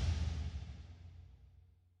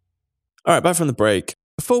 All right, back from the break.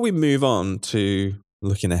 Before we move on to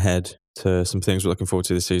looking ahead to some things we're looking forward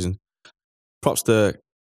to this season, props to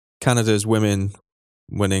Canada's women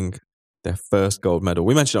winning their first gold medal.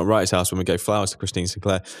 We mentioned it on Wrighty's House when we gave flowers to Christine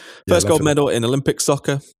Sinclair. First gold medal in Olympic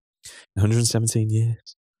soccer in 117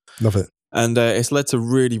 years. Love it. And it's led to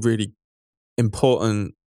really, really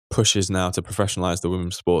important pushes now to professionalise the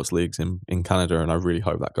women's sports leagues in Canada, and I really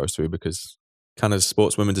hope that goes through because Canada's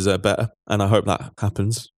sportswomen deserve better, and I hope that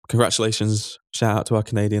happens. Congratulations. Shout out to our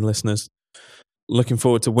Canadian listeners. Looking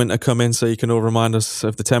forward to winter coming so you can all remind us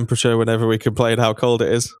of the temperature whenever we complain how cold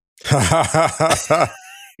it is.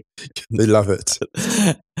 They love it.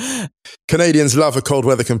 Canadians love a cold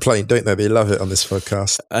weather complaint, don't they? They love it on this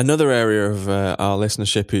podcast. Another area of our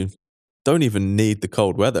listenership who don't even need the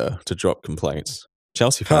cold weather to drop complaints.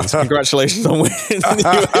 Chelsea fans, congratulations on winning the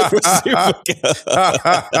UEFA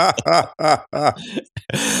Super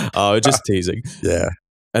Cup. Oh, just teasing. Yeah.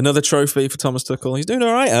 Another trophy for Thomas Tuchel. He's doing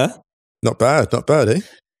all right, huh? Not bad, eh?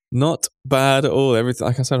 Not bad at all. Everything,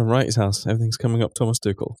 like I said on Wrighty's House, everything's coming up Thomas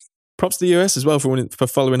Tuchel. Props to the US as well for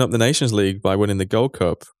following up the Nations League by winning the Gold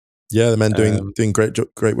Cup. Yeah, the men doing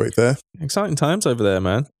great work there. Exciting times over there,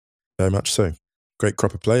 man. Very much so. Great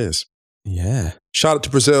crop of players. Yeah. Shout out to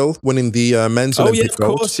Brazil winning the men's Olympic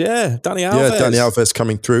gold. Of course, yeah. Dani Alves. Yeah, Dani Alves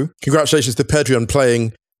coming through. Congratulations to Pedri on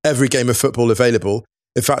playing every game of football available.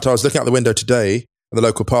 In fact, I was looking out the window today at the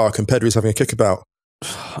local park and Pedri's having a kickabout.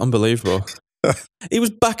 Unbelievable. He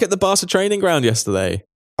was back at the Barca training ground yesterday.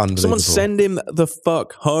 Unbelievable. Someone send him the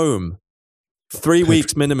fuck home. 3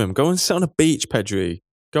 weeks minimum. Go and sit on a beach, Pedri.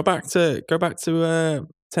 Go back to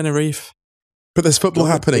Tenerife. But there's football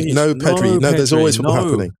happening. No, Pedri. No, there's always football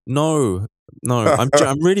happening. No.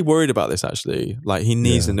 I'm really worried about this, actually. Like, he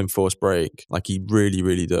needs an enforced break. Like, he really,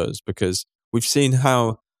 really does. Because we've seen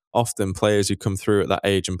how often players who come through at that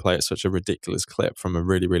age and play at such a ridiculous clip from a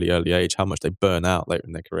really, really early age, how much they burn out later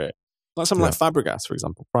in their career. Like someone like Fabregas, for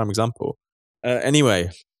example. Prime example.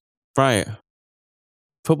 Anyway, right.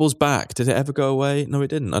 Football's back. Did it ever go away? No, it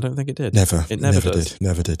didn't. I don't think it did. Never. It never does.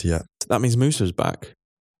 Never did, yeah. That means Musa's back.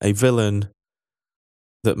 A villain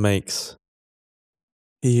that makes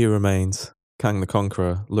He Who Remains, Kang the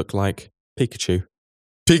Conqueror, look like Pikachu.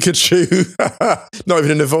 Not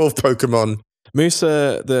even an evolved Pokemon.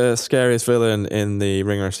 Musa, the scariest villain in the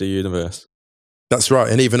Ring FC universe. That's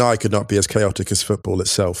right. And even I could not be as chaotic as football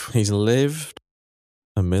itself. He's lived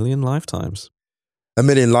 1,000,000 lifetimes.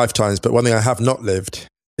 1,000,000 lifetimes. But one thing I have not lived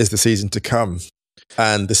is the season to come.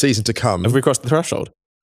 And the season to come... Have we crossed the threshold?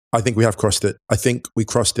 I think we have crossed it. I think we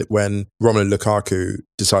crossed it when Romelu Lukaku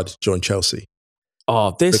decided to join Chelsea.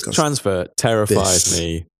 Oh, this transfer terrifies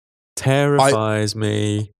me. Terrifies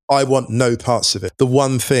me. I want no parts of it. The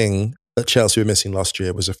one thing that Chelsea were missing last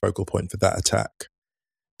year was a focal point for that attack.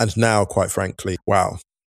 And now, quite frankly, wow.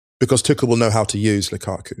 Because Tuchel will know how to use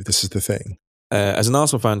Lukaku. This is the thing. As an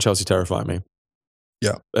Arsenal fan, Chelsea terrify me.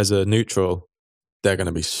 Yeah. As a neutral, they're going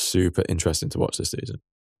to be super interesting to watch this season.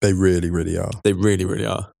 They really, really are. They really, really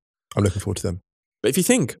are. I'm looking forward to them. But if you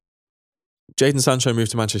think, Jadon Sancho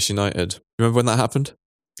moved to Manchester United. Remember when that happened?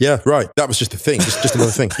 Yeah, right. That was just a thing. Just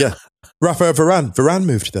another thing. Yeah. Rafael Varane. Varane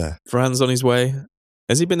moved there. Varane's on his way.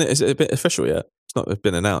 Is it a bit official yet? It's not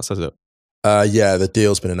been announced, has it? Yeah, the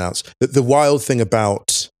deal's been announced. The wild thing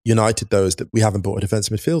about United, though, is that we haven't bought a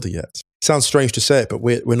defensive midfielder yet. Sounds strange to say it, but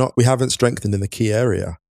we haven't strengthened in the key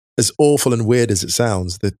area. As awful and weird as it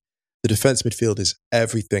sounds, the defensive midfield is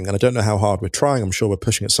everything. And I don't know how hard we're trying. I'm sure we're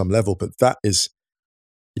pushing at some level, but that is,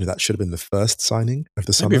 that should have been the first signing of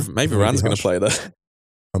the summer. Maybe Varane's going to play there.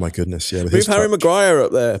 Oh my goodness, yeah. Move Harry Maguire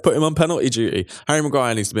up there. Put him on penalty duty. Harry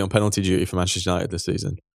Maguire needs to be on penalty duty for Manchester United this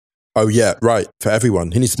season. Oh yeah, right. For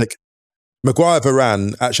everyone. He needs to take... Maguire,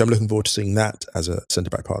 Varane, actually I'm looking forward to seeing that as a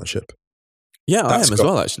centre-back partnership. Yeah, I am as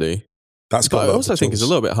well, actually. But I also think it's a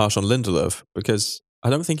little bit harsh on Lindelof because I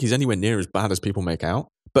don't think he's anywhere near as bad as people make out.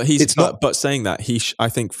 But but saying that, I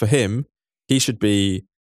think for him, he should be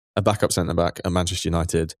a backup centre-back at Manchester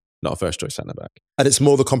United, not a first-choice centre-back. And it's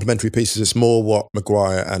more the complementary pieces. It's more what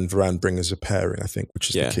Maguire and Varane bring as a pairing, I think, which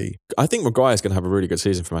is the key. I think Maguire's going to have a really good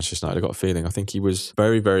season for Manchester United. I've got a feeling. I think he was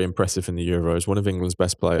very, very impressive in the Euros, one of England's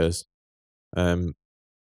best players. I'm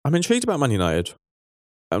intrigued about Man United.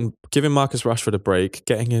 I'm giving Marcus Rashford a break,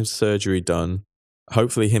 getting his surgery done,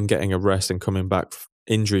 hopefully him getting a rest and coming back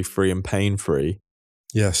injury-free and pain-free.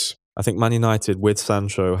 Yes. I think Man United with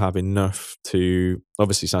Sancho have enough to...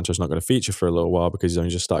 Obviously, Sancho's not going to feature for a little while because he's only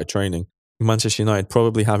just started training. Manchester United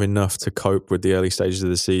probably have enough to cope with the early stages of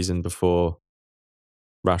the season before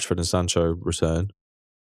Rashford and Sancho return.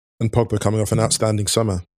 And Pogba coming off an outstanding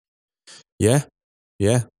summer. Yeah.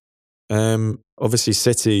 Obviously,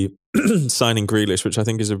 City signing Grealish, which I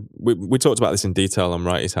think is we talked about this in detail on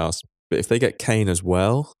Wrighty's House. But if they get Kane as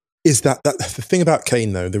well... Is that the thing about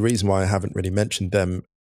Kane, though, the reason why I haven't really mentioned them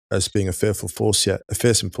as being a fearsome force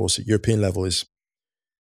at European level is,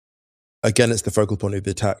 again, it's the focal point of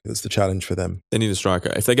the attack. That's the challenge for them. They need a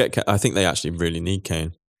striker. If they get, I think they actually really need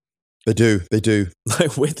Kane. They do.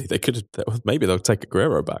 Like, weirdly, maybe they'll take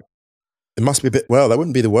Aguero back. It must be a bit, well, that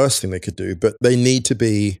wouldn't be the worst thing they could do, but they need to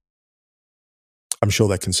be, I'm sure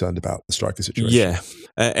they're concerned about the striker situation. Yeah.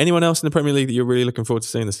 Anyone else in the Premier League that you're really looking forward to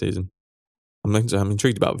seeing this season? I'm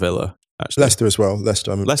intrigued about Villa, actually. Leicester as well.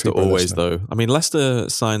 Leicester always, though. I mean, Leicester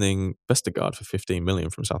signing Vestergaard for 15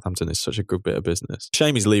 million from Southampton is such a good bit of business.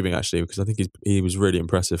 Shame he's leaving, actually, because I think he was really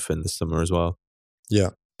impressive in the summer as well. Yeah.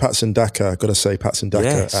 Patson Daka, got to say, Patson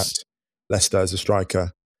Daka at Leicester as a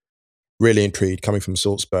striker. Really intrigued, coming from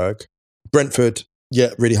Salzburg. Brentford,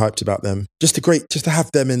 really hyped about them. Just to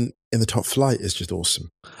have them in the top flight is just awesome.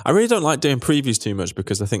 I really don't like doing previews too much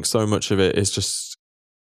because I think so much of it is just...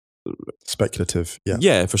 speculative,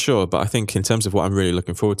 yeah, for sure. But I think in terms of what I'm really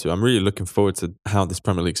looking forward to, I'm really looking forward to how this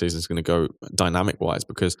Premier League season is going to go dynamic wise.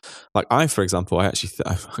 Because, for example, I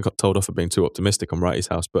got told off for being too optimistic on Wrighty's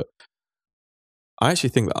House, but I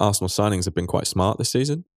actually think that Arsenal signings have been quite smart this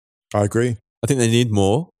season. I agree. I think they need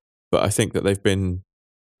more, but I think that they've been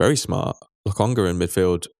very smart. Lokonga in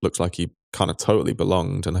midfield looks like he kind of totally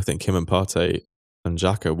belonged, and I think him and Partey and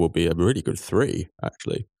Xhaka will be a really good three,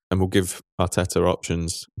 actually. And we'll give Arteta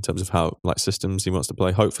options in terms of how systems he wants to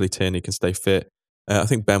play. Hopefully Tierney can stay fit. I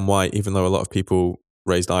think Ben White, even though a lot of people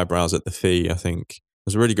raised eyebrows at the fee, I think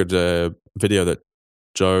there's a really good video that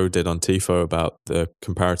Joe did on Tifo about the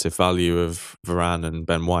comparative value of Varane and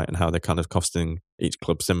Ben White and how they're kind of costing each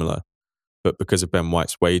club similar. But because of Ben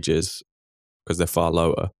White's wages, because they're far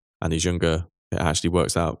lower and he's younger, it actually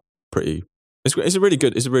works out pretty. It's a really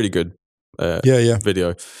good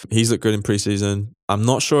video. He's looked good in pre-season. I'm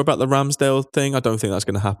not sure about the Ramsdale thing. I don't think that's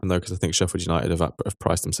going to happen though, because I think Sheffield United have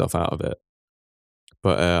priced themselves out of it.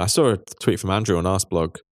 But I saw a tweet from Andrew on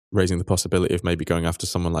Arsblog raising the possibility of maybe going after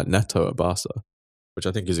someone like Neto at Barca, which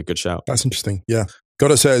I think is a good shout. That's interesting. Yeah. Got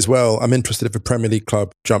to say as well, I'm interested if a Premier League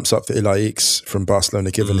club jumps up for Ilaix from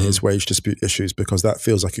Barcelona, given his wage dispute issues, because that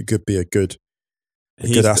feels like it could be a good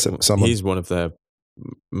asset for someone. He's one of their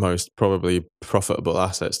most probably profitable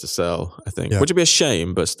assets to sell, I think. Which would be a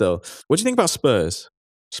shame, but still. What do you think about Spurs?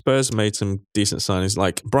 Spurs made some decent signings.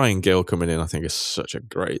 Like Brian Gill coming in, I think is such a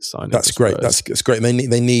great signing. That's great. That's great.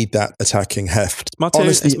 They need that attacking heft.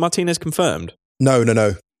 Is Martinez confirmed?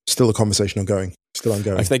 No. Still a conversation ongoing. Still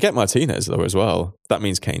ongoing. If they get Martinez though as well, that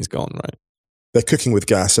means Kane's gone, right? They're cooking with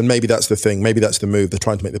gas, and maybe that's the thing. Maybe that's the move. They're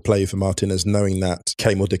trying to make the play for Martinez, knowing that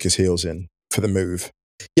Kane will dig his heels in for the move.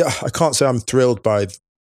 Yeah, I can't say I'm thrilled by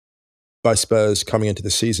Spurs coming into the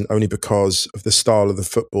season, only because of the style of the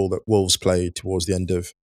football that Wolves played towards the end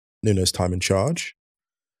of Nuno's time in charge.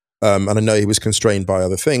 And I know he was constrained by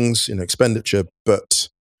other things, expenditure, but,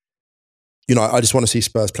 I just want to see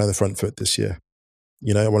Spurs play on the front foot this year.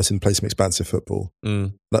 I want to see them play some expansive football.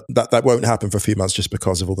 That won't happen for a few months just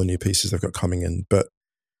because of all the new pieces they've got coming in. But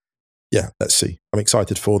yeah, let's see. I'm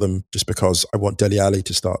excited for them just because I want Dele Alli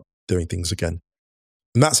to start doing things again.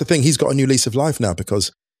 And that's the thing. He's got a new lease of life now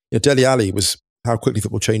because Dele Alli was, how quickly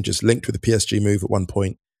football changes, linked with the PSG move at one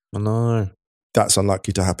point. I know. That's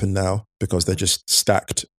unlikely to happen now because they're just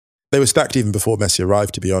stacked. They were stacked even before Messi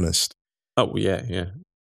arrived, to be honest. Oh, yeah.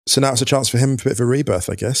 So now it's a chance for him for a bit of a rebirth,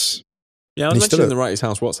 I guess. Yeah, I mentioned in the Wrighty's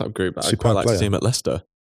House WhatsApp group that I'd quite like to see him at Leicester.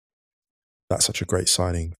 That's such a great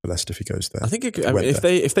signing for Leicester if he goes there. I think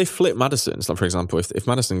if they flip Maddison, so for example, if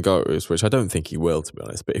Maddison goes, which I don't think he will, to be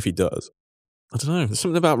honest, but if he does, I don't know. There's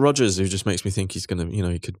something about Rodgers who just makes me think he's going to,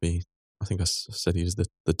 he could be, I think I said he's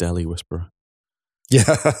the Delhi whisperer.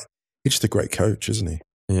 Yeah, he's just a great coach, isn't he?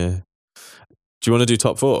 Yeah. Do you want to do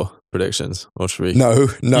top 4 predictions, or should we? No.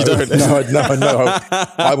 I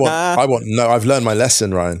want. No, I've learned my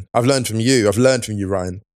lesson, Ryan. I've learned from you,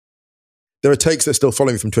 Ryan. There are takes that are still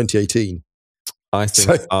following from 2018. I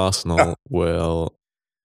think Arsenal will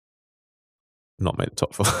not make the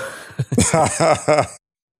top 4.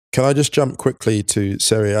 Can I just jump quickly to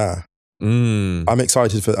Serie A? I'm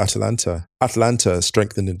excited for Atalanta. Atalanta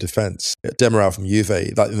strengthened in defence. Demiral from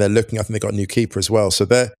Juve, they're looking. I think they got a new keeper as well. So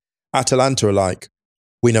Atalanta are like,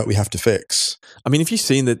 we know what we have to fix. I mean, if you've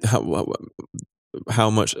seen how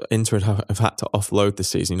much Inter have had to offload this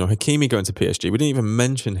season, Hakimi going to PSG. We didn't even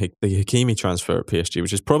mention the Hakimi transfer at PSG,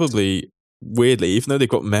 which is probably, weirdly, even though they've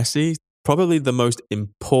got Messi, probably the most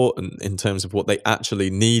important in terms of what they actually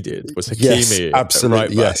needed was Hakimi. Yes,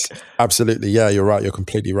 absolutely. Yes, absolutely. Yeah, you're right. You're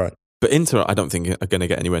completely right. But Inter, I don't think are going to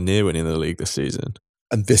get anywhere near winning the league this season.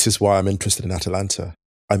 And this is why I'm interested in Atalanta.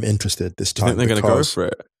 I'm interested this time. Do you think they're going to go for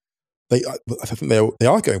it? I think they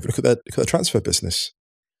are going. Look at their transfer business.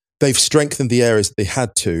 They've strengthened the areas that they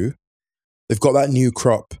had to. They've got that new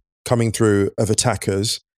crop coming through of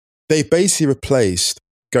attackers. They basically replaced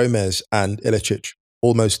Gomez and Ilicic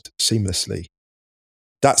almost seamlessly.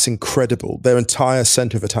 That's incredible. Their entire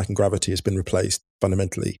centre of attacking gravity has been replaced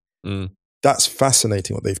fundamentally. That's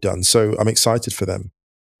fascinating what they've done. So I'm excited for them.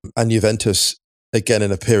 And Juventus, again,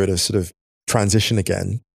 in a period of sort of transition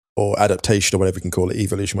again, or adaptation, or whatever you can call it,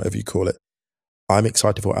 evolution, whatever you call it. I'm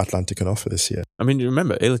excited for what Atalanta can offer this year. I mean, you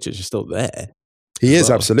remember, Ilicic is still there. He is,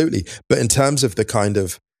 absolutely. But in terms of the kind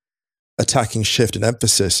of attacking shift and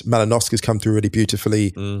emphasis, Malinowski's come through really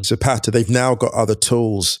beautifully. Zapata, they've now got other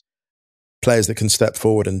tools, players that can step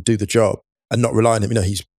forward and do the job and not rely on him.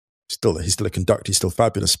 He's still a conductor, he's still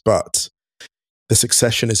fabulous, but the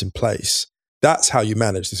succession is in place. That's how you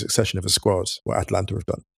manage the succession of a squad, what Atalanta have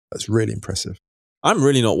done. That's really impressive. I'm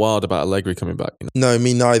really not wild about Allegri coming back. No,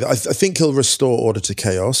 me neither. I think he'll restore order to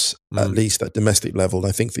chaos, at least at domestic level. And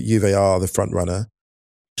I think that Juve are the front runner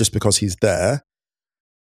just because he's there.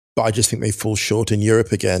 But I just think they fall short in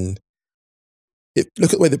Europe again. Look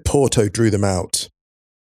at the way that Porto drew them out.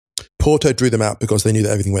 Porto drew them out because they knew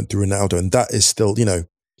that everything went through Ronaldo. And that is still,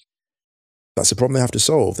 that's a problem they have to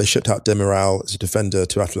solve. They shipped out Demiral as a defender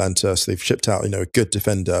to Atalanta. So they've shipped out, a good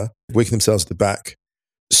defender, weakening themselves at the back.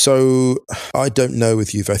 So I don't know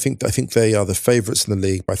with Juve. I think they are the favourites in the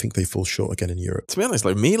league, but I think they fall short again in Europe. To be honest,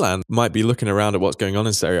 Milan might be looking around at what's going on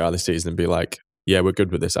in Serie A this season and be like, yeah, we're good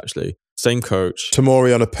with this actually. Same coach.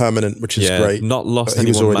 Tomori on a permanent, which is great. Not lost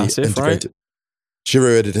anyone massive, right?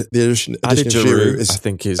 Giroud, the addition of Giroud is, I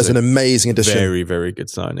think, is an amazing addition. Very, very good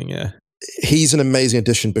signing, yeah. He's an amazing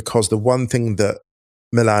addition because the one thing that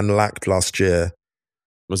Milan lacked last year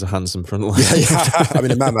was a handsome front line. Yeah. I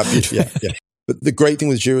mean, a man, beautiful. Yeah. But the great thing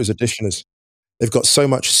with Giroud's addition is they've got so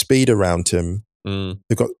much speed around him.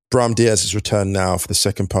 They've got Brahim Diaz's return now for the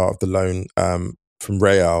second part of the loan from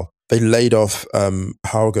Real. They laid off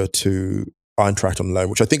Hauge to Eintracht on loan,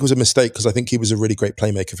 which I think was a mistake because I think he was a really great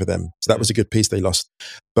playmaker for them. So that was a good piece they lost.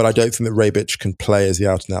 But I don't think that Rebic can play as the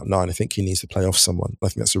out-and-out 9. I think he needs to play off someone. I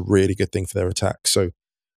think that's a really good thing for their attack. So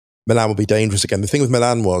Milan will be dangerous again. The thing with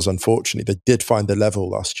Milan was, unfortunately, they did find their level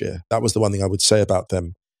last year. That was the one thing I would say about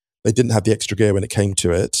them. They didn't have the extra gear when it came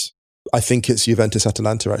to it. I think it's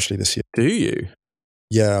Juventus-Atalanta actually this year. Do you?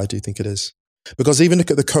 Yeah, I do think it is. Because even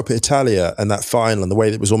look at the Coppa Italia and that final and the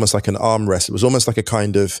way that it was almost like an arm rest. It was almost like a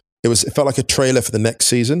kind of, it felt like a trailer for the next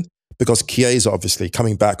season because Chiesa obviously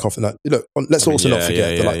coming back off. Look, let's not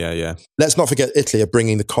forget. Let's not forget Italy are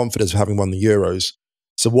bringing the confidence of having won the Euros.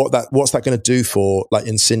 So what's that going to do for like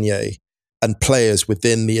Insigne and players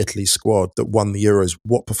within the Italy squad that won the Euros?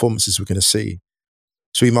 What performances we're going to see?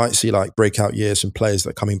 So we might see like breakout years and players that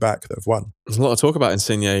are coming back that have won. There's a lot of talk about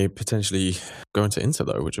Insigne potentially going to Inter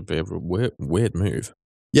though, which would be a weird move.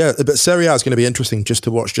 Yeah, but Serie A is going to be interesting just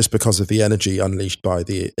to watch just because of the energy unleashed by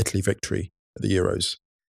the Italy victory at the Euros.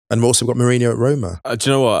 And we've also got Mourinho at Roma. Do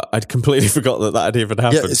you know what? I'd completely forgot that had even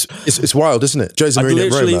happened. Yeah, it's wild, isn't it? Jose Mourinho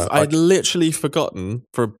at Roma. I'd literally forgotten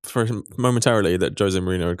for momentarily that Jose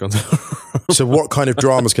Mourinho had gone to Roma. So what kind of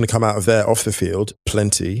drama is going to come out of there off the field?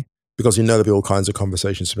 Plenty. Because there'll be all kinds of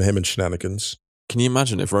conversations from him and shenanigans. Can you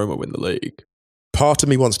imagine if Roma win the league? Part of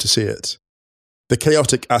me wants to see it. The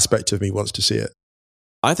chaotic aspect of me wants to see it.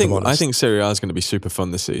 I think Serie A is going to be super fun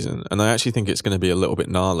this season. And I actually think it's going to be a little bit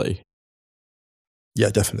gnarly. Yeah,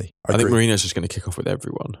 definitely. I think Mourinho's just going to kick off with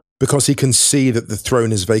everyone. Because he can see that the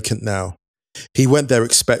throne is vacant now. He went there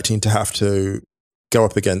expecting to have to go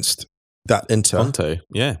up against that Inter. Conte,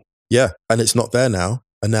 yeah. Yeah, and it's not there now.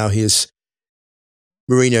 And now he is...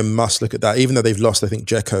 Mourinho must look at that, even though they've lost, I think,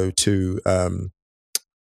 Dzeko to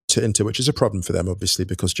Inter, which is a problem for them, obviously,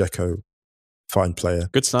 because Dzeko, fine player.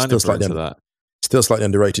 Good signing for that. Still slightly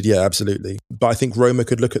underrated, yeah, absolutely. But I think Roma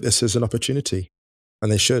could look at this as an opportunity,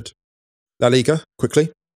 and they should. La Liga,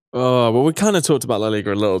 quickly. Oh, well, we kind of talked about La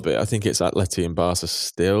Liga a little bit. I think it's Atleti and Barca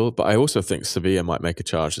still, but I also think Sevilla might make a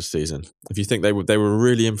charge this season. If you think they were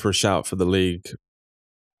really in for a shout for the league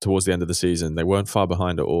towards the end of the season, they weren't far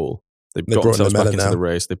behind at all. They got themselves back into the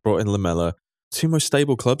race. They brought in Lamela. Two most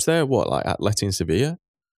stable clubs there. What, like Atleti and Sevilla?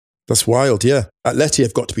 That's wild, yeah. Atleti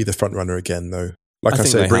have got to be the front runner again, though. Like I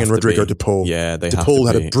said, bring in Rodrigo De Paul. Yeah, De Paul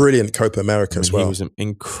had a brilliant Copa America as well. He was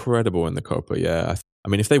incredible in the Copa, yeah. I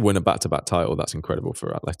mean, if they win a back-to-back title, that's incredible for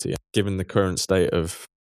Atleti. Given the current state of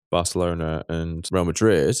Barcelona and Real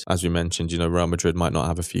Madrid, as we mentioned, Real Madrid might not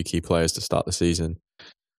have a few key players to start the season.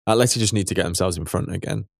 Atleti just need to get themselves in front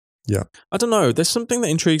again. Yeah. I don't know. There's something that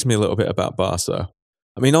intrigues me a little bit about Barca.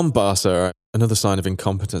 I mean, on Barca, another sign of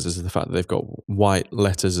incompetence is the fact that they've got white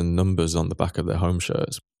letters and numbers on the back of their home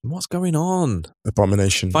shirts. What's going on?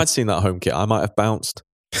 Abomination. If I'd seen that home kit, I might have bounced.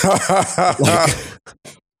 Fuck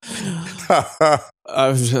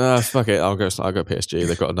it. I'll go PSG.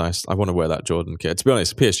 They've got a nice. I want to wear that Jordan kit. To be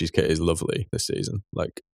honest, PSG's kit is lovely this season.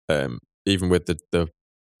 Like, even with the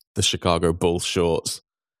Chicago Bulls shorts.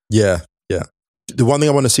 Yeah. The one thing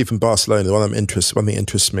I want to see from Barcelona, one thing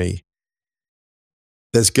interests me,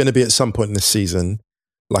 there's going to be at some point in this season,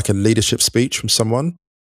 like a leadership speech from someone,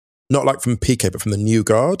 not like from Piqué, but from the new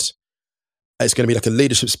guard. It's going to be like a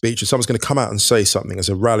leadership speech and someone's going to come out and say something as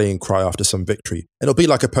a rallying cry after some victory. And it'll be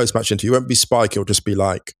like a post-match interview. It won't be Spike. It'll just be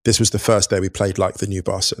like, this was the first day we played like the new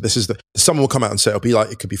Barca. Someone will come out and say, it'll be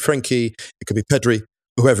like, it could be Frenkie, it could be Pedri,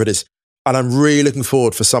 whoever it is. And I'm really looking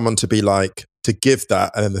forward for someone to be like, to give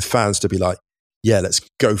that and then the fans to be like, yeah, let's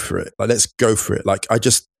go for it. Like, let's go for it. Like, I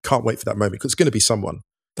just can't wait for that moment because it's going to be someone.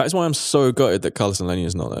 That is why I'm so gutted that Carlos Alenia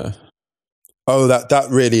is not there. Oh, that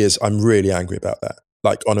really is. I'm really angry about that.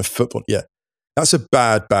 Like on a football, yeah. That's a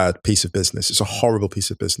bad piece of business. It's a horrible piece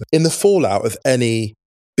of business. In the fallout of any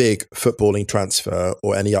big footballing transfer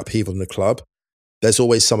or any upheaval in the club, there's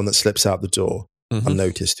always someone that slips out the door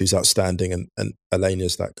unnoticed who's outstanding and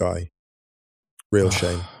Alenia's that guy. Real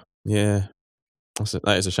shame. Yeah,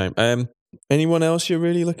 that is a shame. Anyone else you're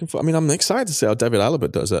really looking for? I mean, I'm excited to see how David Alaba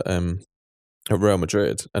does at Real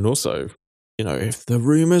Madrid. And also, if the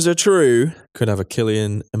rumours are true, could have a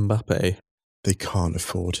Kylian Mbappe. They can't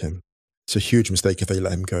afford him. It's a huge mistake if they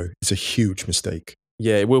let him go. It's a huge mistake.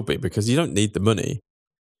 Yeah, it will be because you don't need the money.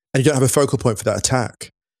 And you don't have a focal point for that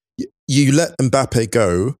attack. You let Mbappe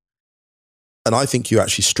go And I think you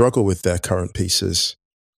actually struggle with their current pieces.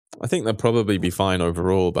 I think they'll probably be fine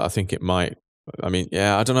overall, but I think it might. I mean,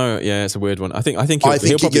 yeah, I don't know. Yeah, it's a weird one. I think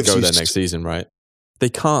he'll probably go there next season, right? They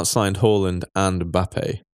can't sign Haaland and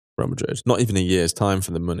Mbappe from Madrid. Not even a year's time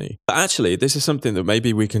for the money. But actually, this is something that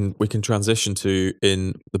maybe we can transition to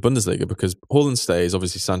in the Bundesliga, because Haaland stays.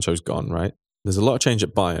 Obviously, Sancho's gone, right? There's a lot of change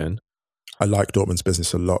at Bayern. I like Dortmund's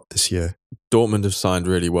business a lot this year. Dortmund have signed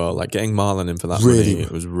really well. Like getting Marlon in for that money,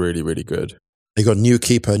 it was really, really good. They got a new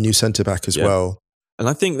keeper, new centre-back as well. And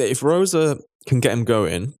I think that if Rosa can get him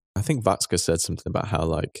going, I think Watzke said something about how,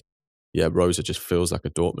 like, yeah, Rosa just feels like a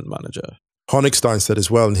Dortmund manager. Honigstein said as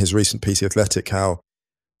well in his recent piece, The Athletic, how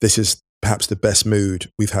this is perhaps the best mood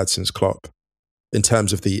we've had since Klopp in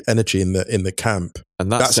terms of the energy in the camp.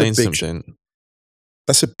 And that's saying something.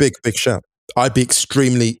 That's a big, big shout. I'd be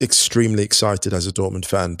extremely, extremely excited as a Dortmund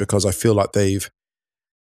fan, because I feel like they've,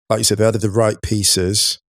 like you said, they added the right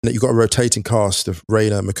pieces. You've got a rotating cast of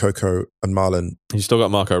Reina, Moukoko and Marlon. You've still got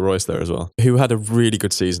Marco Reus there as well, who had a really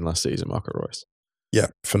good season last season, Marco Reus. Yeah,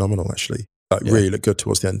 phenomenal actually. Really looked good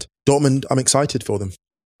towards the end. Dortmund, I'm excited for them.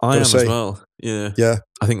 I am as well. Yeah. Yeah.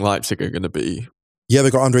 I think Leipzig are going to be... Yeah, they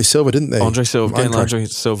got Andre Silva, didn't they? Andre Silva. Getting Andre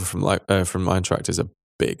Silva from Eintracht is a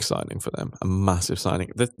big signing for them. A massive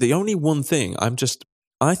signing. The only one thing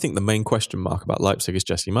I think the main question mark about Leipzig is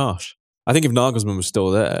Jesse Marsch. I think if Nagelsmann was still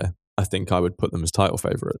there, I think I would put them as title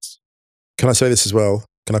favourites. Can I say this as well?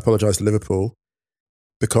 Can I apologise to Liverpool?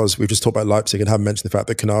 Because we've just talked about Leipzig and haven't mentioned the fact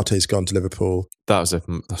that Konate's gone to Liverpool. That's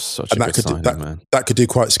such a good signing, man. That could do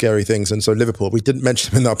quite scary things. And so Liverpool, we didn't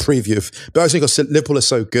mention them in our preview. But I think Liverpool are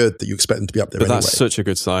so good that you expect them to be up there anyway. That's such a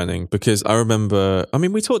good signing, because I remember... I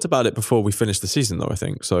mean, we talked about it before we finished the season, though, I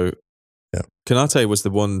think. So yeah. Konate was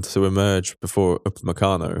the one to emerge before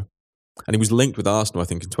Upamecano. And he was linked with Arsenal, I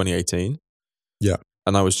think, in 2018. Yeah.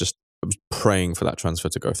 And I was praying for that transfer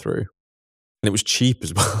to go through. And it was cheap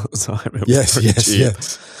as well. So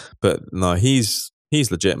Yes. But no, he's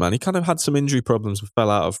legit, man. He kind of had some injury problems,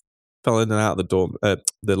 fell in and out of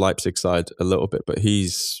the Leipzig side a little bit, but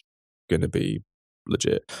he's going to be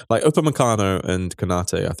legit. Like Upamecano and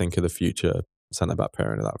Konate, I think, are the future centre-back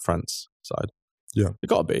pairing of that France side. Yeah. It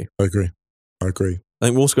got to be. I agree. I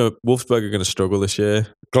think Wolfsburg are going to struggle this year.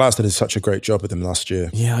 Glasgow did such a great job with them last year.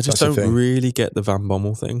 Yeah, I just don't really get the Van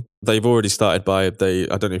Bommel thing. They've already started I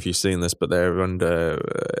don't know if you've seen this, but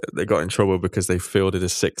they got in trouble because they fielded a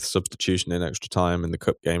 6th substitution in extra time in the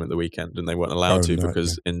cup game at the weekend, and they weren't allowed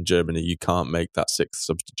because in Germany you can't make that 6th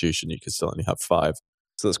substitution. You can still only have 5.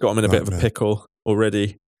 So that's got them in a bit of a pickle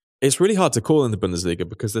already. It's really hard to call in the Bundesliga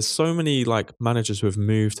because there's so many like managers who have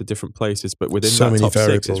moved to different places, but within that top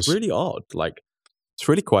variables. 6, it's really odd. Like, it's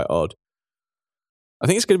really quite odd. I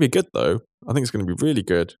think it's going to be good, though. I think it's going to be really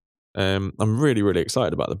good. I'm really, really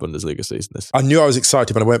excited about the Bundesliga season. I knew I was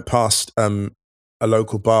excited when I went past a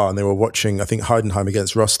local bar and they were watching, I think, Heidenheim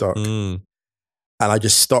against Rostock. And I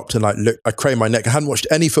just stopped and looked. I craned my neck. I hadn't watched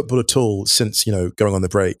any football at all since, going on the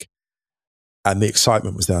break. And the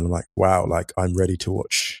excitement was there. And I'm like, wow, I'm ready to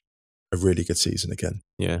watch a really good season again.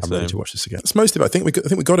 Yeah, I'm ready to watch this again. That's most of it. I think we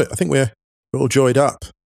got it. I think we're all joyed up.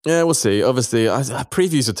 Yeah, we'll see. Obviously,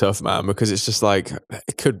 previews are tough, man, because it's just like,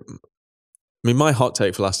 it could... I mean, my hot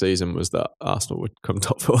take for last season was that Arsenal would come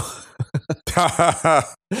top 4.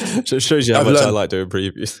 So it shows you how much I like doing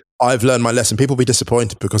previews. I've learned my lesson. People will be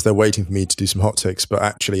disappointed because they're waiting for me to do some hot takes, but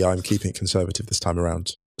actually I'm keeping it conservative this time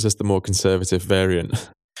around. Is this the more conservative variant?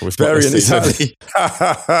 Exactly.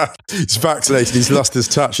 He's vaccinated. He's lost his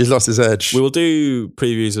touch. He's lost his edge. We will do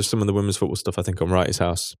previews of some of the women's football stuff, I think, on Wrighty's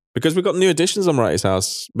House. Because we've got new additions on Wrighty's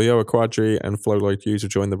House. Mayoa Quadri and Flo Lloyd-Hughes have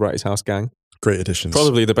joined the Wrighty's House gang. Great additions.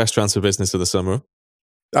 Probably the best transfer business of the summer.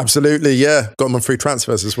 Absolutely, yeah. Got them on free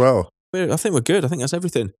transfers as well. I think we're good. I think that's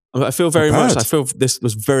everything. I feel this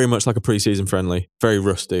was very much like a pre-season friendly. Very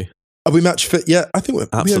rusty. Are we match fit yet? I think we're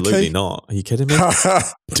absolutely okay. not. Are you kidding me?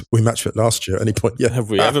 We match fit last year at any point. Yeah. Have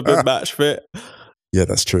we ever been match fit? Yeah,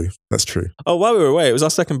 that's true. Oh, while we were away, it was our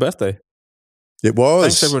second birthday. It was.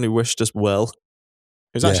 Thanks to everyone who wished us well.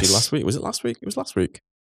 It was actually last week. Was it last week? It was last week.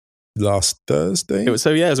 Last Thursday? It was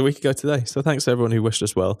a week ago today. So thanks to everyone who wished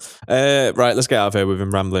us well. Right, let's get out of here. We've been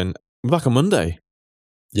rambling. We're back on Monday.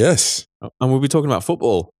 Yes. And we'll be talking about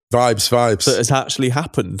football. Vibes. That has actually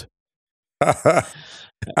happened.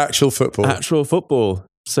 Actual football.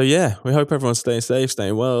 So yeah, we hope everyone's staying safe,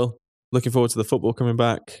 staying well. Looking forward to the football coming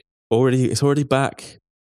back. It's already back.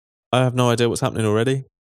 I have no idea what's happening already,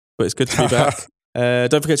 but it's good to be back.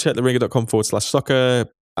 Don't forget to check theringer.com/soccer,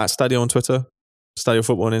 at Stadio on Twitter, Stadio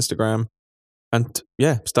Football on Instagram, and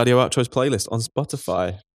yeah, Stadio Outros playlist on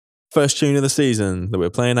Spotify. First tune of the season that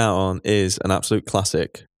we're playing out on is an absolute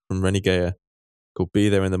classic from Rennie Geyer. called Be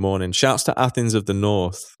There in the Morning. Shouts to Athens of the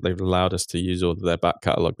North. They've allowed us to use all of their back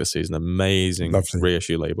catalogue this season. Amazing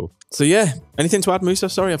reissue label. So yeah, anything to add, Musa?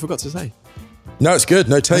 Sorry, I forgot to say. No, it's good.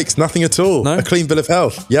 No takes, nothing at all. No? A clean bill of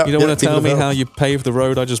health. Yeah. You don't want to tell me how you paved the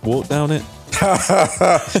road, I just walked down it?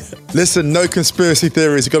 Listen, no conspiracy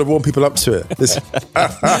theories. You've got to warm people up to it.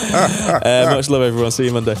 Much love, everyone. See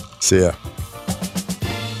you Monday. See ya.